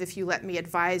expensive if you let me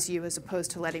advise you as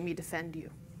opposed to letting me defend you,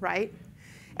 right?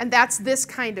 And that's this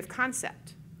kind of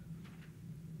concept.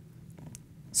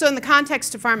 So in the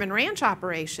context of farm and ranch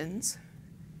operations,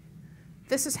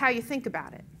 this is how you think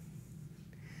about it.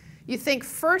 You think,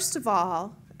 first of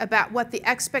all, about what the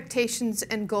expectations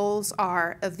and goals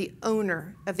are of the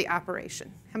owner of the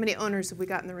operation. How many owners have we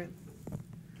got in the room?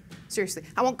 Seriously,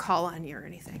 I won't call on you or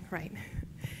anything, right?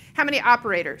 How many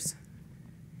operators?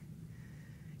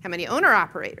 How many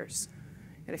owner-operators?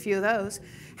 Got a few of those.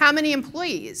 How many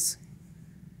employees?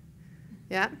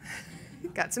 Yeah,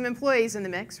 got some employees in the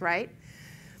mix, right?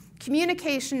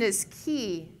 Communication is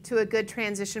key to a good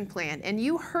transition plan, and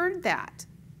you heard that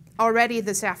already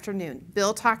this afternoon.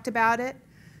 Bill talked about it.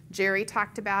 Jerry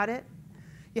talked about it.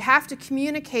 You have to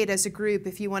communicate as a group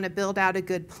if you want to build out a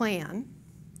good plan.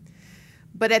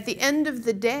 But at the end of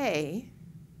the day,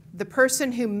 the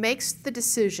person who makes the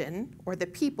decision, or the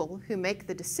people who make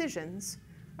the decisions,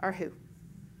 are who?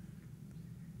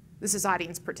 This is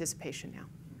audience participation now.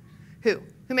 Who?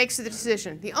 Who makes the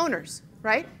decision? The owners,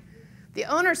 right? The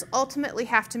owners ultimately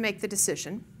have to make the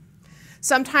decision.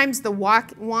 Sometimes the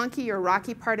wonky or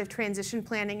rocky part of transition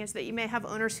planning is that you may have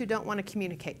owners who don't want to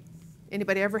communicate.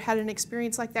 Anybody ever had an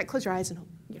experience like that? Close your eyes and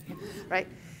hold, right?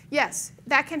 Yes,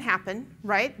 that can happen,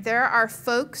 right? There are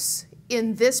folks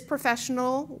in this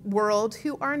professional world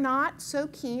who are not so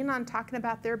keen on talking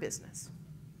about their business,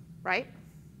 right?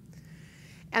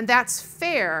 And that's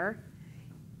fair.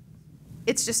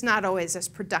 It's just not always as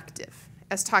productive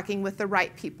as talking with the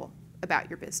right people about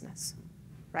your business,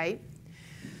 right?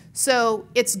 So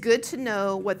it's good to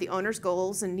know what the owner's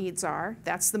goals and needs are.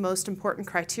 That's the most important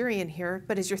criterion here.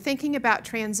 But as you're thinking about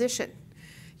transition,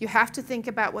 you have to think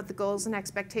about what the goals and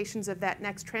expectations of that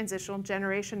next transitional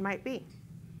generation might be.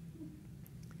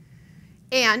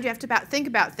 And you have to think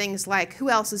about things like who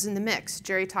else is in the mix.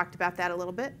 Jerry talked about that a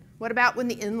little bit. What about when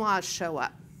the in-laws show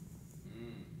up?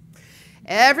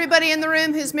 Everybody in the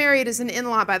room who's married is an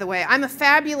in-law, by the way. I'm a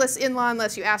fabulous in-law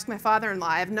unless you ask my father-in-law.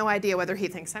 I have no idea whether he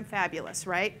thinks I'm fabulous,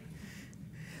 right?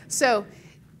 So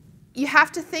you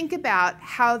have to think about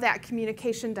how that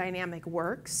communication dynamic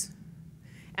works.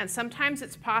 And sometimes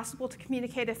it's possible to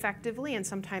communicate effectively, and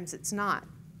sometimes it's not.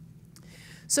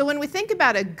 So when we think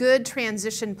about a good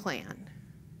transition plan,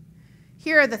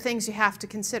 here are the things you have to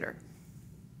consider.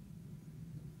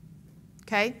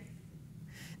 Okay?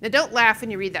 Now don't laugh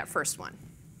when you read that first one.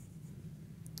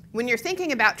 When you're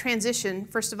thinking about transition,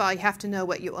 first of all, you have to know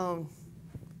what you own.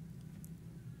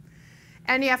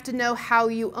 And you have to know how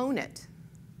you own it,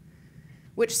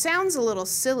 which sounds a little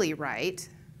silly, right?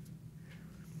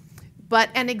 But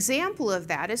an example of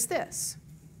that is this.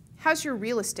 How's your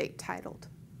real estate titled?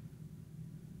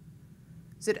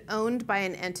 Is it owned by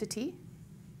an entity?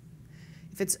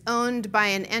 If it's owned by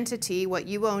an entity, what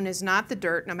you own is not the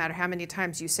dirt, no matter how many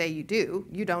times you say you do.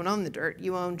 You don't own the dirt.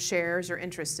 You own shares or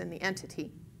interests in the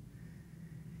entity.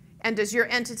 And does your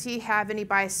entity have any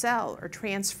buy-sell or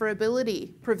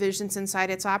transferability provisions inside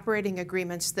its operating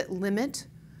agreements that limit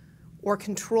or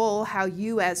control how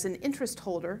you as an interest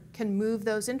holder can move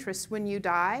those interests when you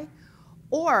die,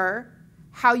 or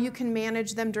how you can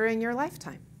manage them during your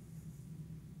lifetime.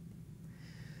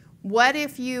 What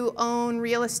if you own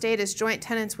real estate as joint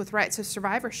tenants with rights of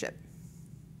survivorship?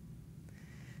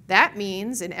 That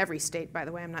means, in every state, by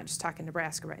the way, I'm not just talking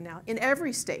Nebraska right now, in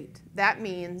every state, that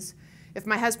means if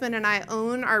my husband and I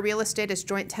own our real estate as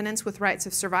joint tenants with rights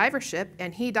of survivorship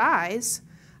and he dies,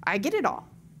 I get it all.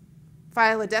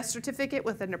 File a death certificate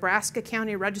with the Nebraska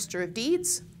County Register of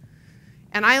Deeds,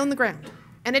 and I own the ground.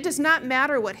 And it does not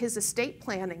matter what his estate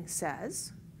planning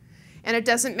says, and it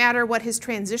doesn't matter what his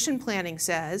transition planning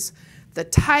says. The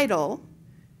title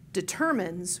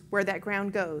determines where that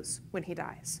ground goes when he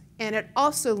dies. And it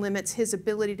also limits his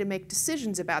ability to make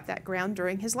decisions about that ground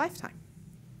during his lifetime.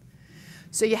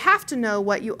 So you have to know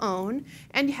what you own,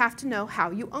 and you have to know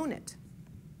how you own it.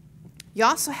 You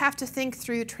also have to think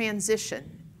through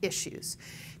transition issues.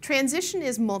 Transition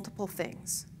is multiple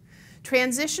things.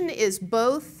 Transition is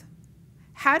both,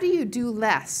 how do you do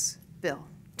less, Bill,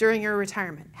 during your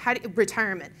retirement?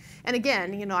 Retirement. And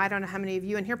again, you know, I don't know how many of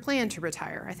you in here plan to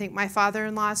retire. I think my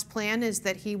father-in-law's plan is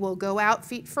that he will go out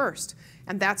feet first.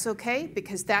 And that's okay,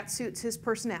 because that suits his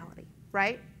personality,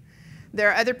 right? There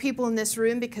are other people in this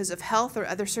room, because of health or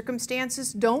other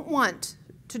circumstances, don't want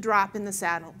to drop in the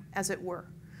saddle, as it were.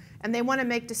 And they want to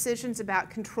make decisions about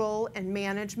control and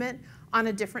management on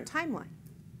a different timeline.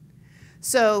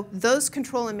 So those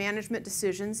control and management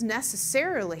decisions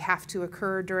necessarily have to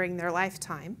occur during their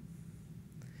lifetime.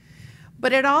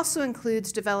 But it also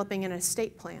includes developing an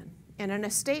estate plan, and an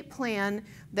estate plan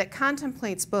that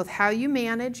contemplates both how you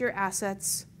manage your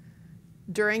assets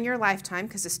during your lifetime,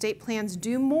 because estate plans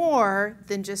do more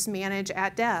than just manage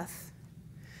at death,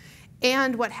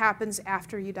 and what happens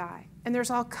after you die. And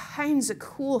there's all kinds of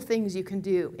cool things you can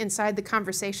do inside the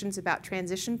conversations about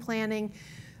transition planning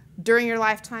during your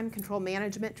lifetime, control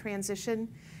management, transition,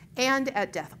 and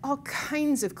at death. All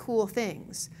kinds of cool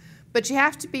things. But you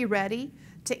have to be ready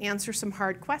to answer some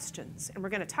hard questions, and we're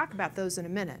going to talk about those in a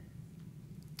minute.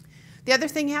 The other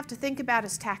thing you have to think about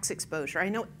is tax exposure. I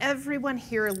know everyone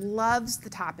here loves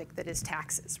the topic that is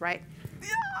taxes, right?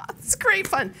 Yeah, it's great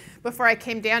fun. Before I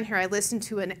came down here, I listened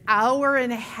to an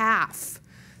hour-and-a-half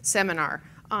seminar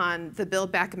on the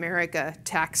Build Back America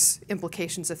tax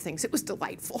implications of things. It was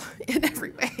delightful in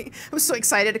every way. I was so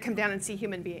excited to come down and see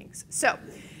human beings. So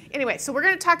anyway, so we're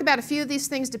going to talk about a few of these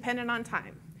things dependent on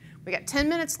time. We got 10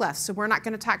 minutes left, so we're not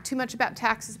going to talk too much about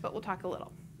taxes, but we'll talk a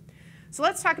little. So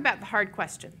let's talk about the hard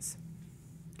questions.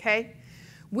 Okay?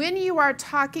 When you are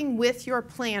talking with your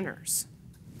planners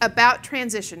about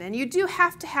transition, and you do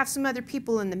have to have some other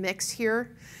people in the mix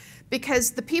here,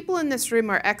 because the people in this room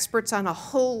are experts on a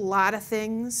whole lot of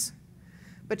things,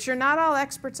 but you're not all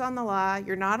experts on the law,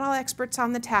 you're not all experts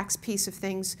on the tax piece of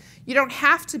things. You don't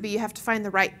have to be, you have to find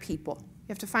the right people. You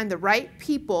have to find the right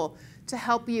people to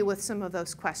help you with some of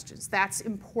those questions. That's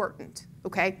important,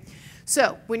 okay?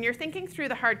 So when you're thinking through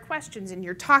the hard questions and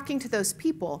you're talking to those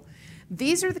people,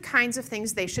 these are the kinds of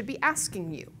things they should be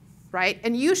asking you, right?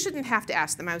 And you shouldn't have to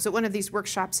ask them. I was at one of these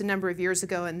workshops a number of years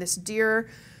ago, and this dear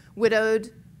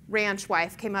widowed ranch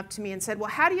wife came up to me and said, well,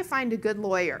 how do you find a good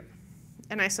lawyer?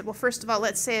 And I said, well, first of all,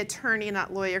 let's say attorney,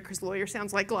 not lawyer, because lawyer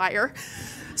sounds like liar.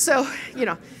 So, you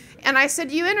know, and I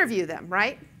said, you interview them,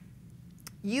 right?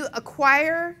 You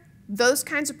acquire those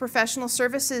kinds of professional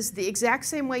services the exact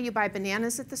same way you buy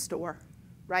bananas at the store,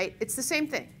 right? It's the same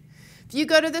thing. If you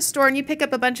go to the store and you pick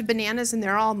up a bunch of bananas and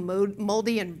they're all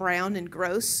moldy and brown and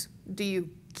gross, do you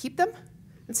keep them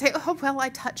and say, oh, well, I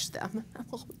touched them?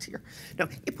 Oh, dear. No,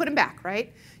 you put them back,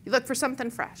 right? You look for something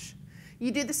fresh.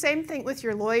 You do the same thing with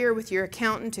your lawyer, with your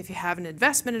accountant, if you have an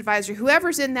investment advisor,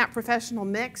 whoever's in that professional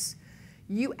mix,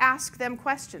 you ask them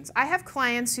questions. I have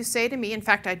clients who say to me, in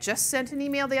fact, I just sent an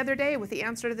email the other day with the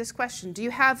answer to this question. Do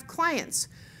you have clients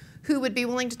who would be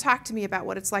willing to talk to me about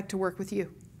what it's like to work with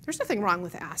you? There's nothing wrong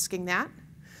with asking that.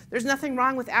 There's nothing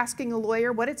wrong with asking a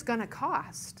lawyer what it's going to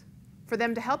cost for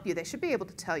them to help you. They should be able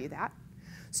to tell you that.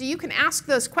 So you can ask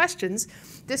those questions.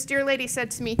 This dear lady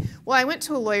said to me, well, I went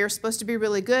to a lawyer supposed to be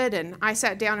really good, and I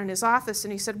sat down in his office,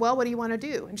 and he said, well, what do you want to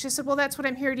do? And she said, well, that's what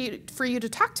I'm here for you to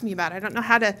talk to me about. I don't know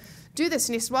how to do this.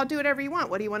 And he said, well, I'll do whatever you want.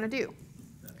 What do you want to do?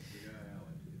 That's the guy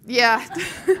I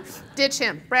like. Yeah, ditch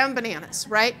him. Brown bananas,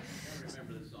 right? I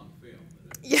remember this on film.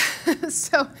 Yeah,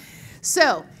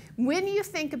 so when you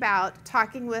think about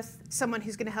talking with someone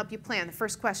who's going to help you plan, the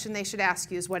first question they should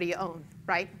ask you is, what do you own,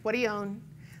 right? What do you own?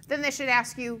 Then they should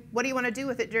ask you, what do you want to do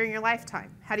with it during your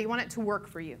lifetime? How do you want it to work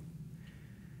for you?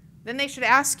 Then they should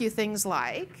ask you things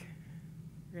like,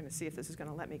 we're going to see if this is going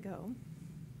to let me go.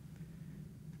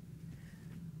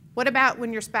 What about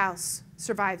when your spouse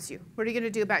survives you? What are you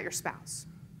going to do about your spouse?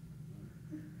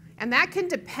 And that can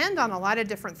depend on a lot of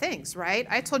different things, right?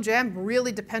 I told you I'm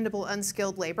really dependable,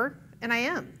 unskilled labor, and I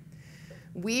am.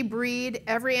 We breed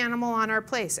every animal on our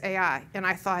place, AI, and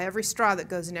I thaw every straw that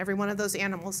goes in every one of those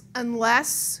animals,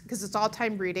 unless, because it's all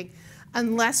time breeding,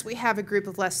 unless we have a group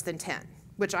of less than 10,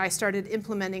 which I started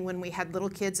implementing when we had little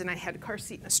kids and I had a car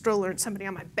seat and a stroller and somebody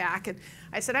on my back. And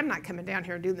I said, I'm not coming down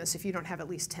here and doing this if you don't have at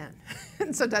least 10.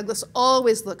 And so Douglas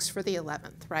always looks for the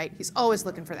 11th, right? He's always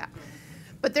looking for that.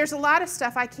 But there's a lot of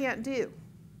stuff I can't do.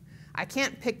 I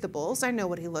can't pick the bulls. I know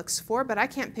what he looks for, but I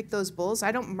can't pick those bulls.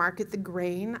 I don't market the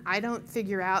grain. I don't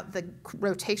figure out the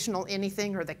rotational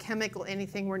anything or the chemical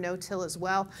anything. We're no-till as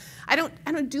well. I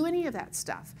don't do any of that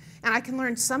stuff. And I can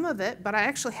learn some of it, but I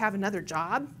actually have another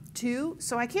job too,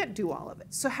 so I can't do all of it.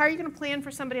 So how are you going to plan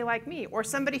for somebody like me, or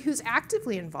somebody who's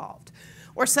actively involved,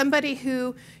 or somebody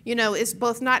who, you know, is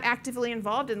both not actively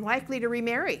involved and likely to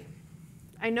remarry?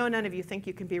 I know none of you think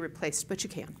you can be replaced, but you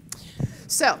can.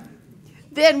 So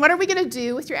then what are we going to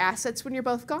do with your assets when you're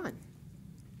both gone?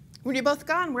 When you're both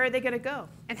gone, where are they going to go?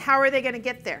 And how are they going to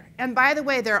get there? And by the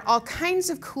way, there are all kinds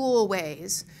of cool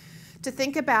ways to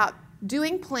think about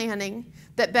doing planning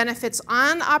that benefits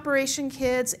on-operation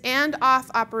kids and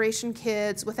off-operation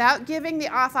kids without giving the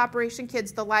off-operation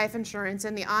kids the life insurance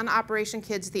and the on-operation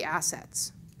kids the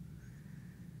assets.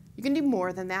 You can do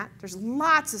more than that. There's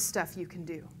lots of stuff you can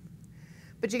do.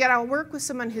 But you got to work with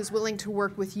someone who's willing to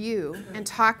work with you and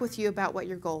talk with you about what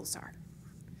your goals are.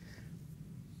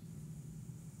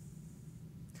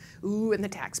 Ooh, and the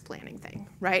tax planning thing,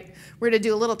 right? We're going to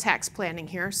do a little tax planning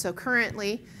here. So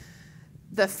currently,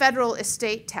 the federal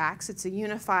estate tax, it's a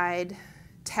unified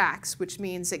tax, which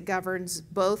means it governs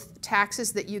both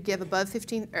taxes that you give above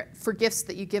for gifts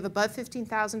that you give above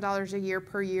 $15,000 a year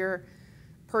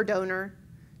per donor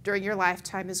during your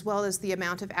lifetime, as well as the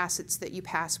amount of assets that you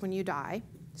pass when you die.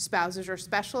 Spouses are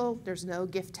special. There's no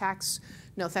gift tax,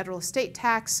 no federal estate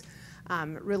tax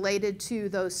related to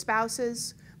those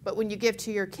spouses. But when you give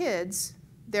to your kids,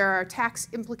 there are tax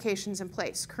implications in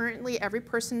place. Currently, every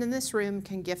person in this room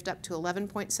can gift up to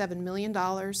 $11.7 million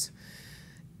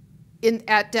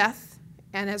at death,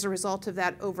 and as a result of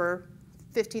that, over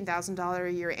 $15,000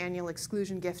 a year annual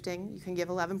exclusion gifting. You can give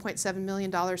 $11.7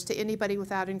 million to anybody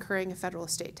without incurring a federal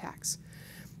estate tax.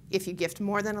 If you gift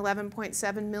more than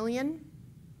 $11.7 million,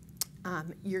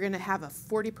 you're going to have a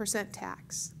 40%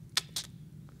 tax.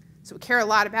 So we care a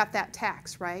lot about that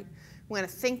tax, right? We want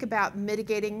to think about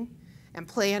mitigating and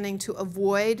planning to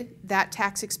avoid that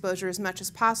tax exposure as much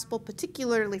as possible,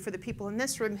 particularly for the people in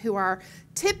this room who are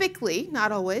typically,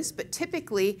 not always, but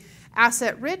typically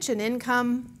asset rich and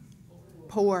income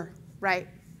poor, right?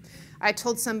 I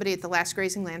told somebody at the last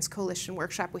Grazing Lands Coalition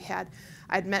workshop we had,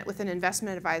 I'd met with an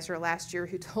investment advisor last year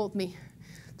who told me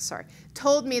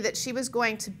that she was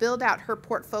going to build out her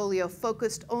portfolio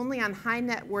focused only on high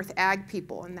net worth ag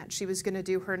people, and that she was going to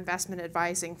do her investment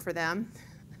advising for them.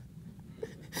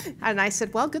 And I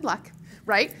said, well, good luck,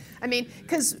 right? I mean,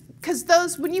 because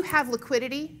those, when you have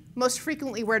liquidity, most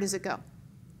frequently, where does it go?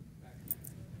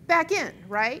 Back in,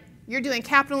 right? You're doing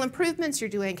capital improvements, you're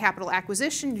doing capital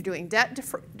acquisition, you're doing debt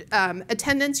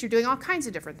attendance, you're doing all kinds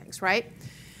of different things, right?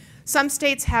 Some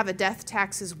states have a death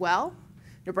tax as well.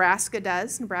 Nebraska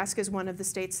does. Nebraska is one of the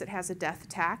states that has a death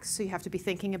tax, so you have to be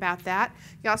thinking about that.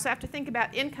 You also have to think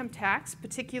about income tax,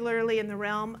 particularly in the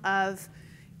realm of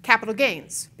capital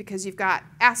gains, because you've got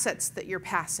assets that you're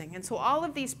passing. And so all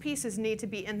of these pieces need to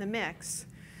be in the mix.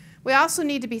 We also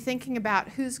need to be thinking about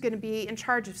who's going to be in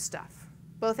charge of stuff,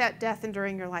 both at death and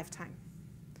during your lifetime.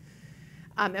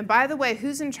 And by the way,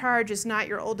 who's in charge is not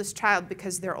your oldest child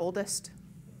because they're oldest,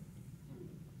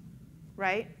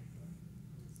 right?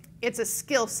 It's a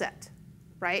skill set,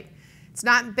 right? It's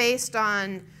not based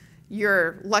on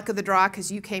your luck of the draw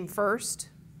because you came first.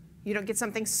 You don't get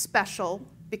something special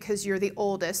because you're the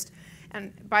oldest.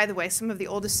 And by the way, some of the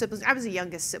oldest siblings, I was the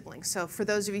youngest sibling, so for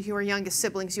those of you who are youngest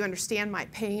siblings, you understand my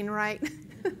pain, right?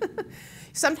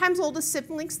 Sometimes oldest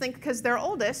siblings think because they're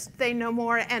oldest, they know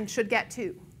more and should get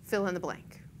to fill in the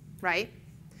blank, right?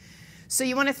 So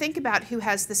you want to think about who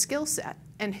has the skill set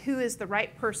and who is the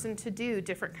right person to do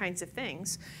different kinds of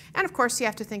things. And of course, you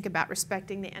have to think about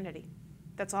respecting the entity.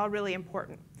 That's all really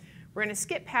important. We're going to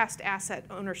skip past asset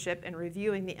ownership and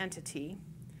reviewing the entity.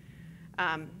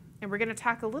 And we're going to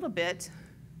talk a little bit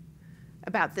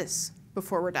about this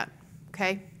before we're done,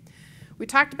 okay? We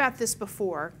talked about this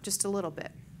before, just a little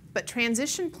bit. But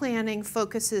transition planning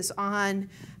focuses on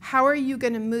how are you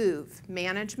going to move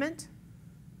management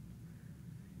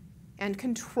and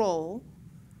control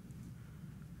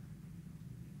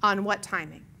on what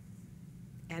timing.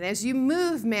 And as you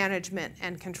move management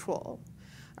and control,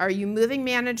 Are you moving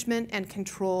management and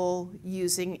control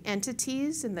using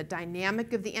entities and the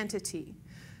dynamic of the entity?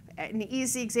 An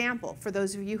easy example for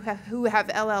those of you who have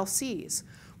LLCs.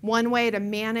 One way to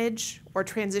manage or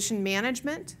transition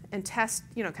management and test,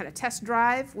 kind of test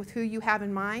drive with who you have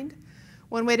in mind,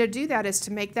 one way to do that is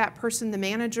to make that person the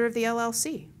manager of the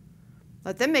LLC.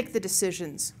 Let them make the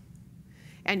decisions.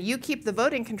 And you keep the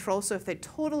voting control, so if they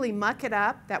totally muck it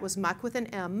up, that was muck with an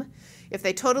M, if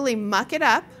they totally muck it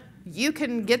up, you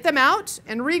can get them out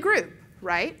and regroup,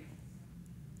 right?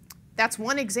 That's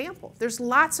one example. There's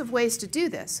lots of ways to do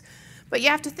this, but you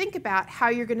have to think about how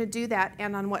you're going to do that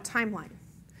and on what timeline.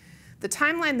 The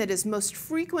timeline that is most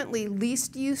frequently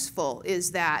least useful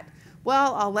is that,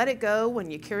 well, I'll let it go when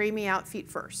you carry me out feet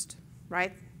first,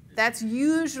 right? That's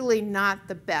usually not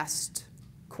the best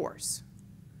course.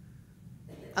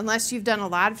 Unless you've done a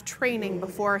lot of training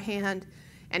beforehand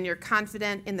and you're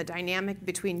confident in the dynamic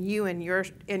between you and your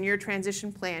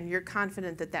transition plan, you're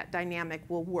confident that that dynamic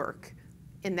will work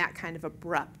in that kind of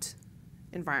abrupt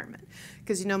environment.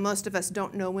 Because most of us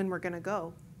don't know when we're going to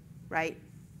go, right?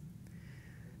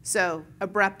 So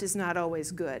abrupt is not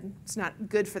always good. It's not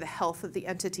good for the health of the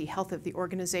entity, health of the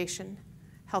organization,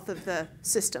 health of the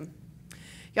system.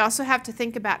 You also have to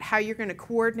think about how you're going to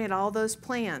coordinate all those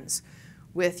plans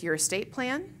with your estate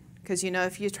plan, because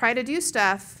if you try to do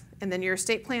stuff and then your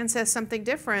estate plan says something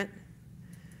different,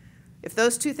 if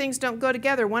those two things don't go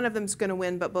together, one of them's going to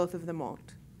win, but both of them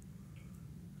won't.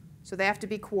 So they have to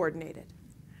be coordinated.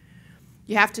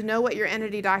 You have to know what your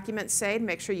entity documents say to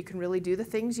make sure you can really do the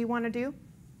things you want to do.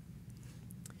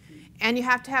 And you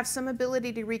have to have some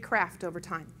ability to recraft over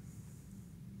time.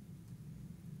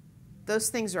 Those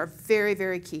things are very,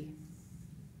 very key.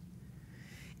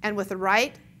 And with the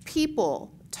right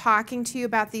people talking to you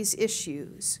about these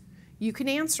issues, you can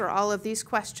answer all of these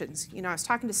questions. I was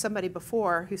talking to somebody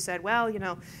before who said, well,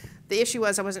 the issue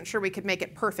was I wasn't sure we could make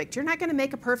it perfect. You're not going to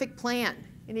make a perfect plan.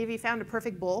 Any of you found a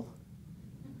perfect bull?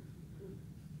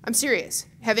 I'm serious.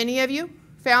 Have any of you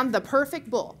found the perfect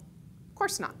bull? Of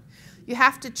course not. You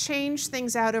have to change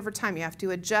things out over time. You have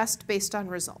to adjust based on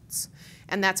results.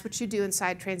 And that's what you do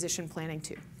inside transition planning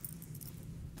too.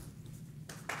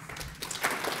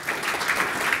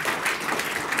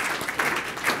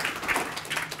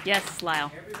 Yes,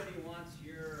 Lyle. Everybody wants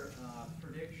your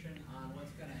prediction on what's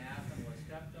going to happen with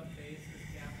stepped-up basis,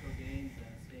 capital gains,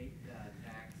 and state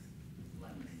tax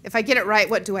levies. If I get it right,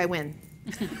 what do I win?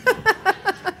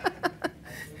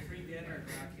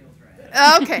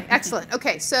 Okay, excellent.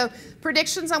 Okay, so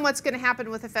predictions on what's going to happen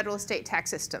with the federal estate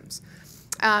tax systems.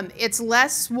 It's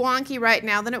less wonky right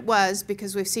now than it was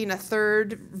because we've seen a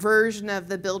third version of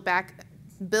the the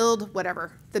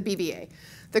BVA,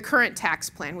 the current tax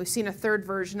plan. We've seen a third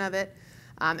version of it,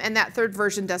 and that third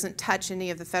version doesn't touch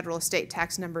any of the federal estate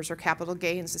tax numbers or capital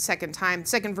gains the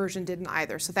second version didn't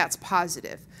either, so that's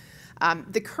positive.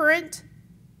 The current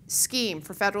scheme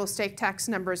for federal estate tax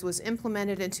numbers was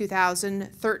implemented in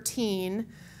 2013,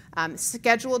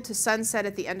 scheduled to sunset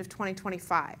at the end of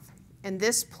 2025. And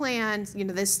this plan,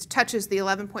 this touches the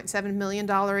 $11.7 million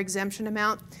exemption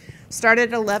amount.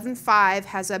 Started at 11.5,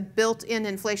 has a built-in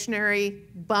inflationary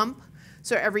bump,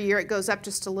 so every year it goes up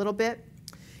just a little bit.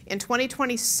 In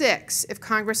 2026, if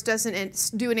Congress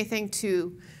doesn't do anything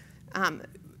to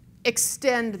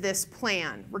extend this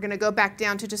plan, we're going to go back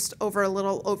down to just over a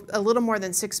little more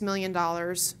than $6 million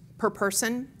per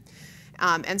person.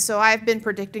 And so I've been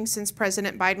predicting since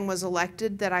President Biden was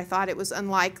elected that I thought it was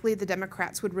unlikely the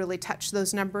Democrats would really touch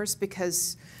those numbers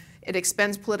because it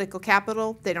expends political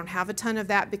capital. They don't have a ton of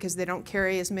that because they don't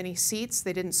carry as many seats.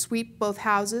 They didn't sweep both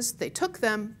houses. They took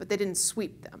them, but they didn't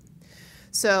sweep them.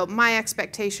 So my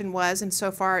expectation was, and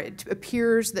so far it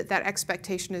appears that that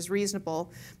expectation is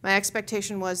reasonable, my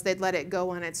expectation was they'd let it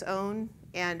go on its own,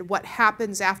 and what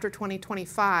happens after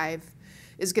 2025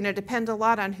 is going to depend a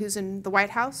lot on who's in the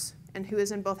White House and who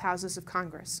is in both houses of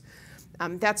Congress.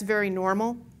 That's very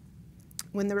normal.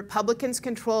 When the Republicans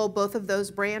control both of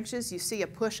those branches, you see a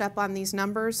push up on these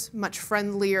numbers, much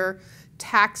friendlier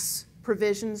tax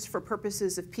provisions for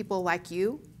purposes of people like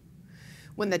you.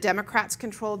 When the Democrats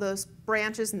control those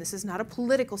branches, and this is not a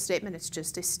political statement, it's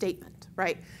just a statement,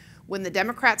 right? When the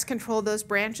Democrats control those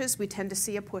branches, we tend to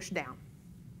see a push down.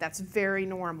 That's very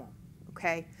normal,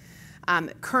 okay?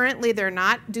 Currently, they're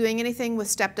not doing anything with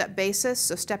stepped-up basis,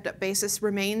 so stepped-up basis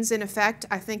remains in effect.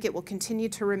 I think it will continue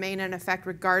to remain in effect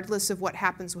regardless of what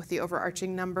happens with the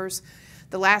overarching numbers.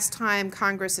 The last time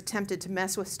Congress attempted to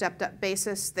mess with stepped-up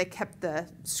basis, they kept the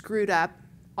screwed up,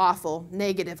 awful,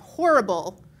 negative,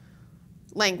 horrible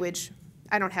language.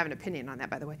 I don't have an opinion on that,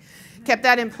 by the way. Kept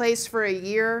that in place for a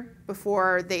year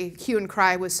before the hue and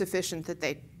cry was sufficient that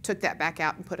they took that back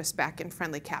out and put us back in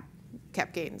friendly cap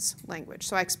gains language.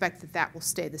 So I expect that that will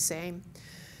stay the same.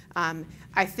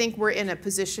 I think we're in a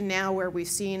position now where we've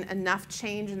seen enough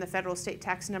change in the federal state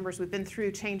tax numbers. We've been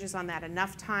through changes on that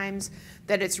enough times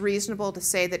that it's reasonable to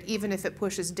say that even if it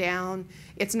pushes down,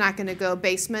 it's not going to go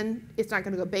basement. It's not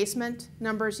going to go basement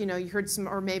numbers. You know, you heard some,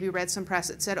 or maybe read some press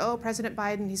that said, "Oh, President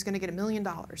Biden, he's going to get $1 million.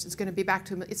 It's going to be back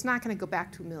to." It's not going to go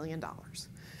back to $1 million.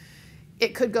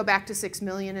 It could go back to $6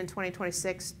 million in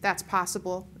 2026. That's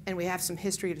possible, and we have some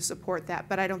history to support that.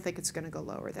 But I don't think it's going to go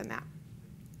lower than that.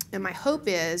 And my hope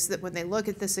is that when they look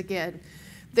at this again,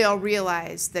 they'll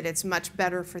realize that it's much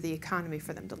better for the economy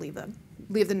for them to leave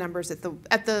the numbers at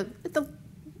the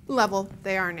level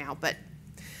they are now. But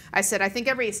I said, I think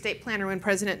every estate planner, when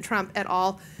President Trump et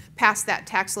al. Passed that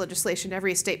tax legislation,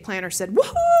 every estate planner said,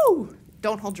 "Woohoo!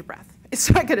 Don't hold your breath. It's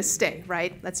not going to stay,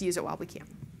 right? Let's use it while we can."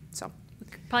 So,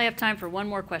 probably have time for one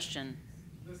more question.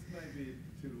 This may be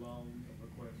too long of a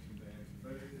question to answer,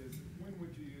 but it is, when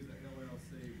would you use an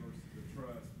LLC versus a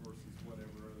trust versus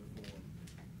whatever other form?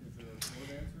 Is there a short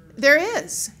answer? there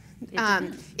is.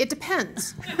 It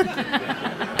depends.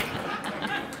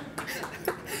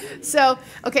 So,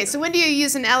 okay, so when do you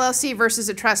use an LLC versus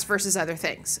a trust versus other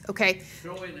things? Okay.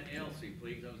 Throw in an LLC,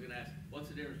 please. I was going to ask, what's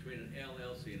the difference between an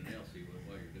LLC and an LC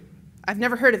while you're doing it? I've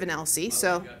never heard of an LC,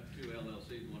 so. I've got 2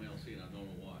 LLCs, 1 LC, and I don't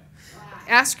know why.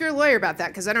 Ask your lawyer about that,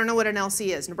 because I don't know what an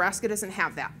LC is. Nebraska doesn't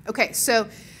have that. Okay, so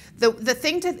the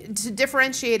thing to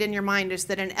differentiate in your mind is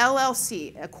that an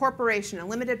LLC, a corporation, a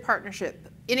limited partnership,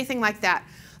 anything like that,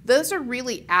 those are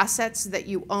really assets that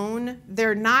you own.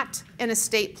 They're not an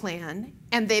estate plan,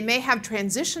 and they may have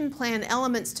transition plan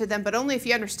elements to them, but only if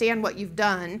you understand what you've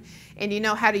done and you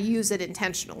know how to use it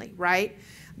intentionally, right?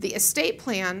 The estate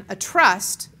plan, a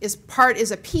trust, is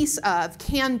a piece of,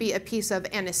 can be a piece of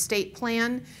an estate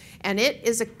plan, and it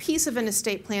is a piece of an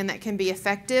estate plan that can be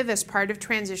effective as part of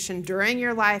transition during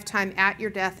your lifetime, at your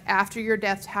death, after your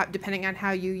death, depending on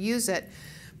how you use it.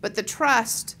 But the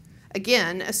trust,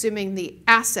 again, assuming the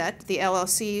asset, the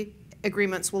LLC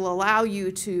agreements will allow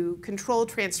you to control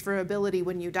transferability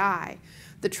when you die.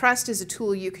 The trust is a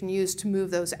tool you can use to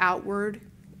move those outward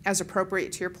as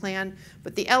appropriate to your plan,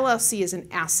 but the LLC is an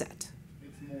asset.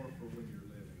 It's more for when you're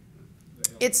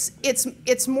living.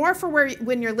 It's more for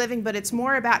when you're living, but it's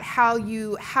more about how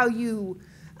you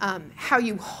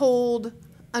hold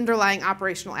underlying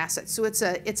operational assets. So it's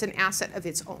an asset of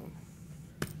its own.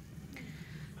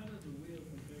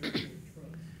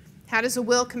 How does a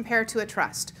will compare to a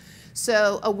trust?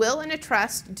 So a will and a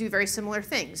trust do very similar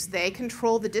things. They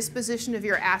control the disposition of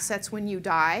your assets when you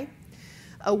die.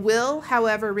 A will,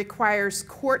 however, requires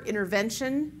court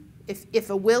intervention. If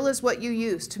a will is what you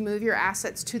use to move your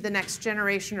assets to the next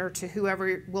generation or to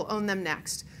whoever will own them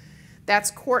next,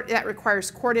 that requires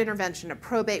court intervention, a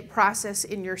probate process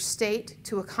in your state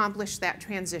to accomplish that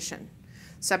transition.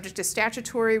 Subject to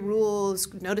statutory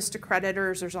rules, notice to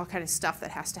creditors, there's all kind of stuff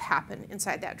that has to happen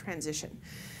inside that transition.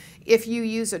 If you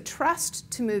use a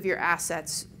trust to move your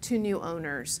assets to new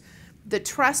owners, the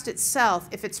trust itself,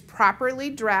 if it's properly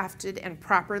drafted and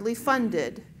properly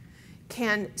funded,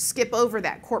 can skip over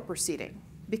that court proceeding,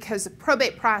 because the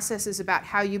probate process is about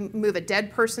how you move a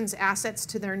dead person's assets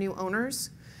to their new owners.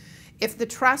 If the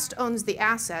trust owns the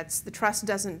assets, the trust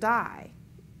doesn't die.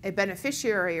 A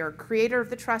beneficiary or creator of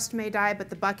the trust may die, but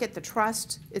the bucket, the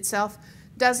trust itself,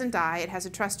 doesn't die. It has a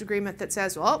trust agreement that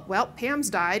says, well, Pam's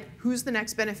died. Who's the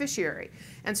next beneficiary?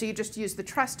 And so you just use the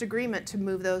trust agreement to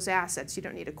move those assets. You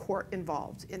don't need a court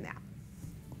involved in that.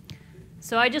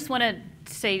 So I just want to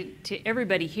say to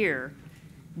everybody here,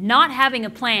 not having a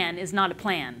plan is not a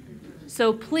plan.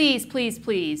 So please, please,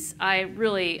 please, I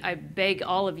beg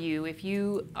all of you, if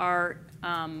you are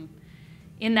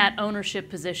in that ownership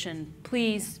position,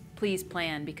 please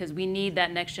plan, because we need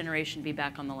that next generation to be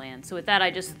back on the land. So with that,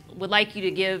 I just would like you to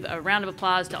give a round of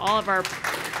applause to all of our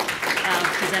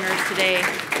presenters today.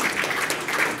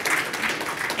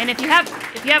 And if you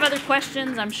have other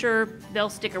questions, I'm sure they'll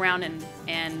stick around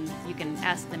and you can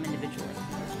ask them individually.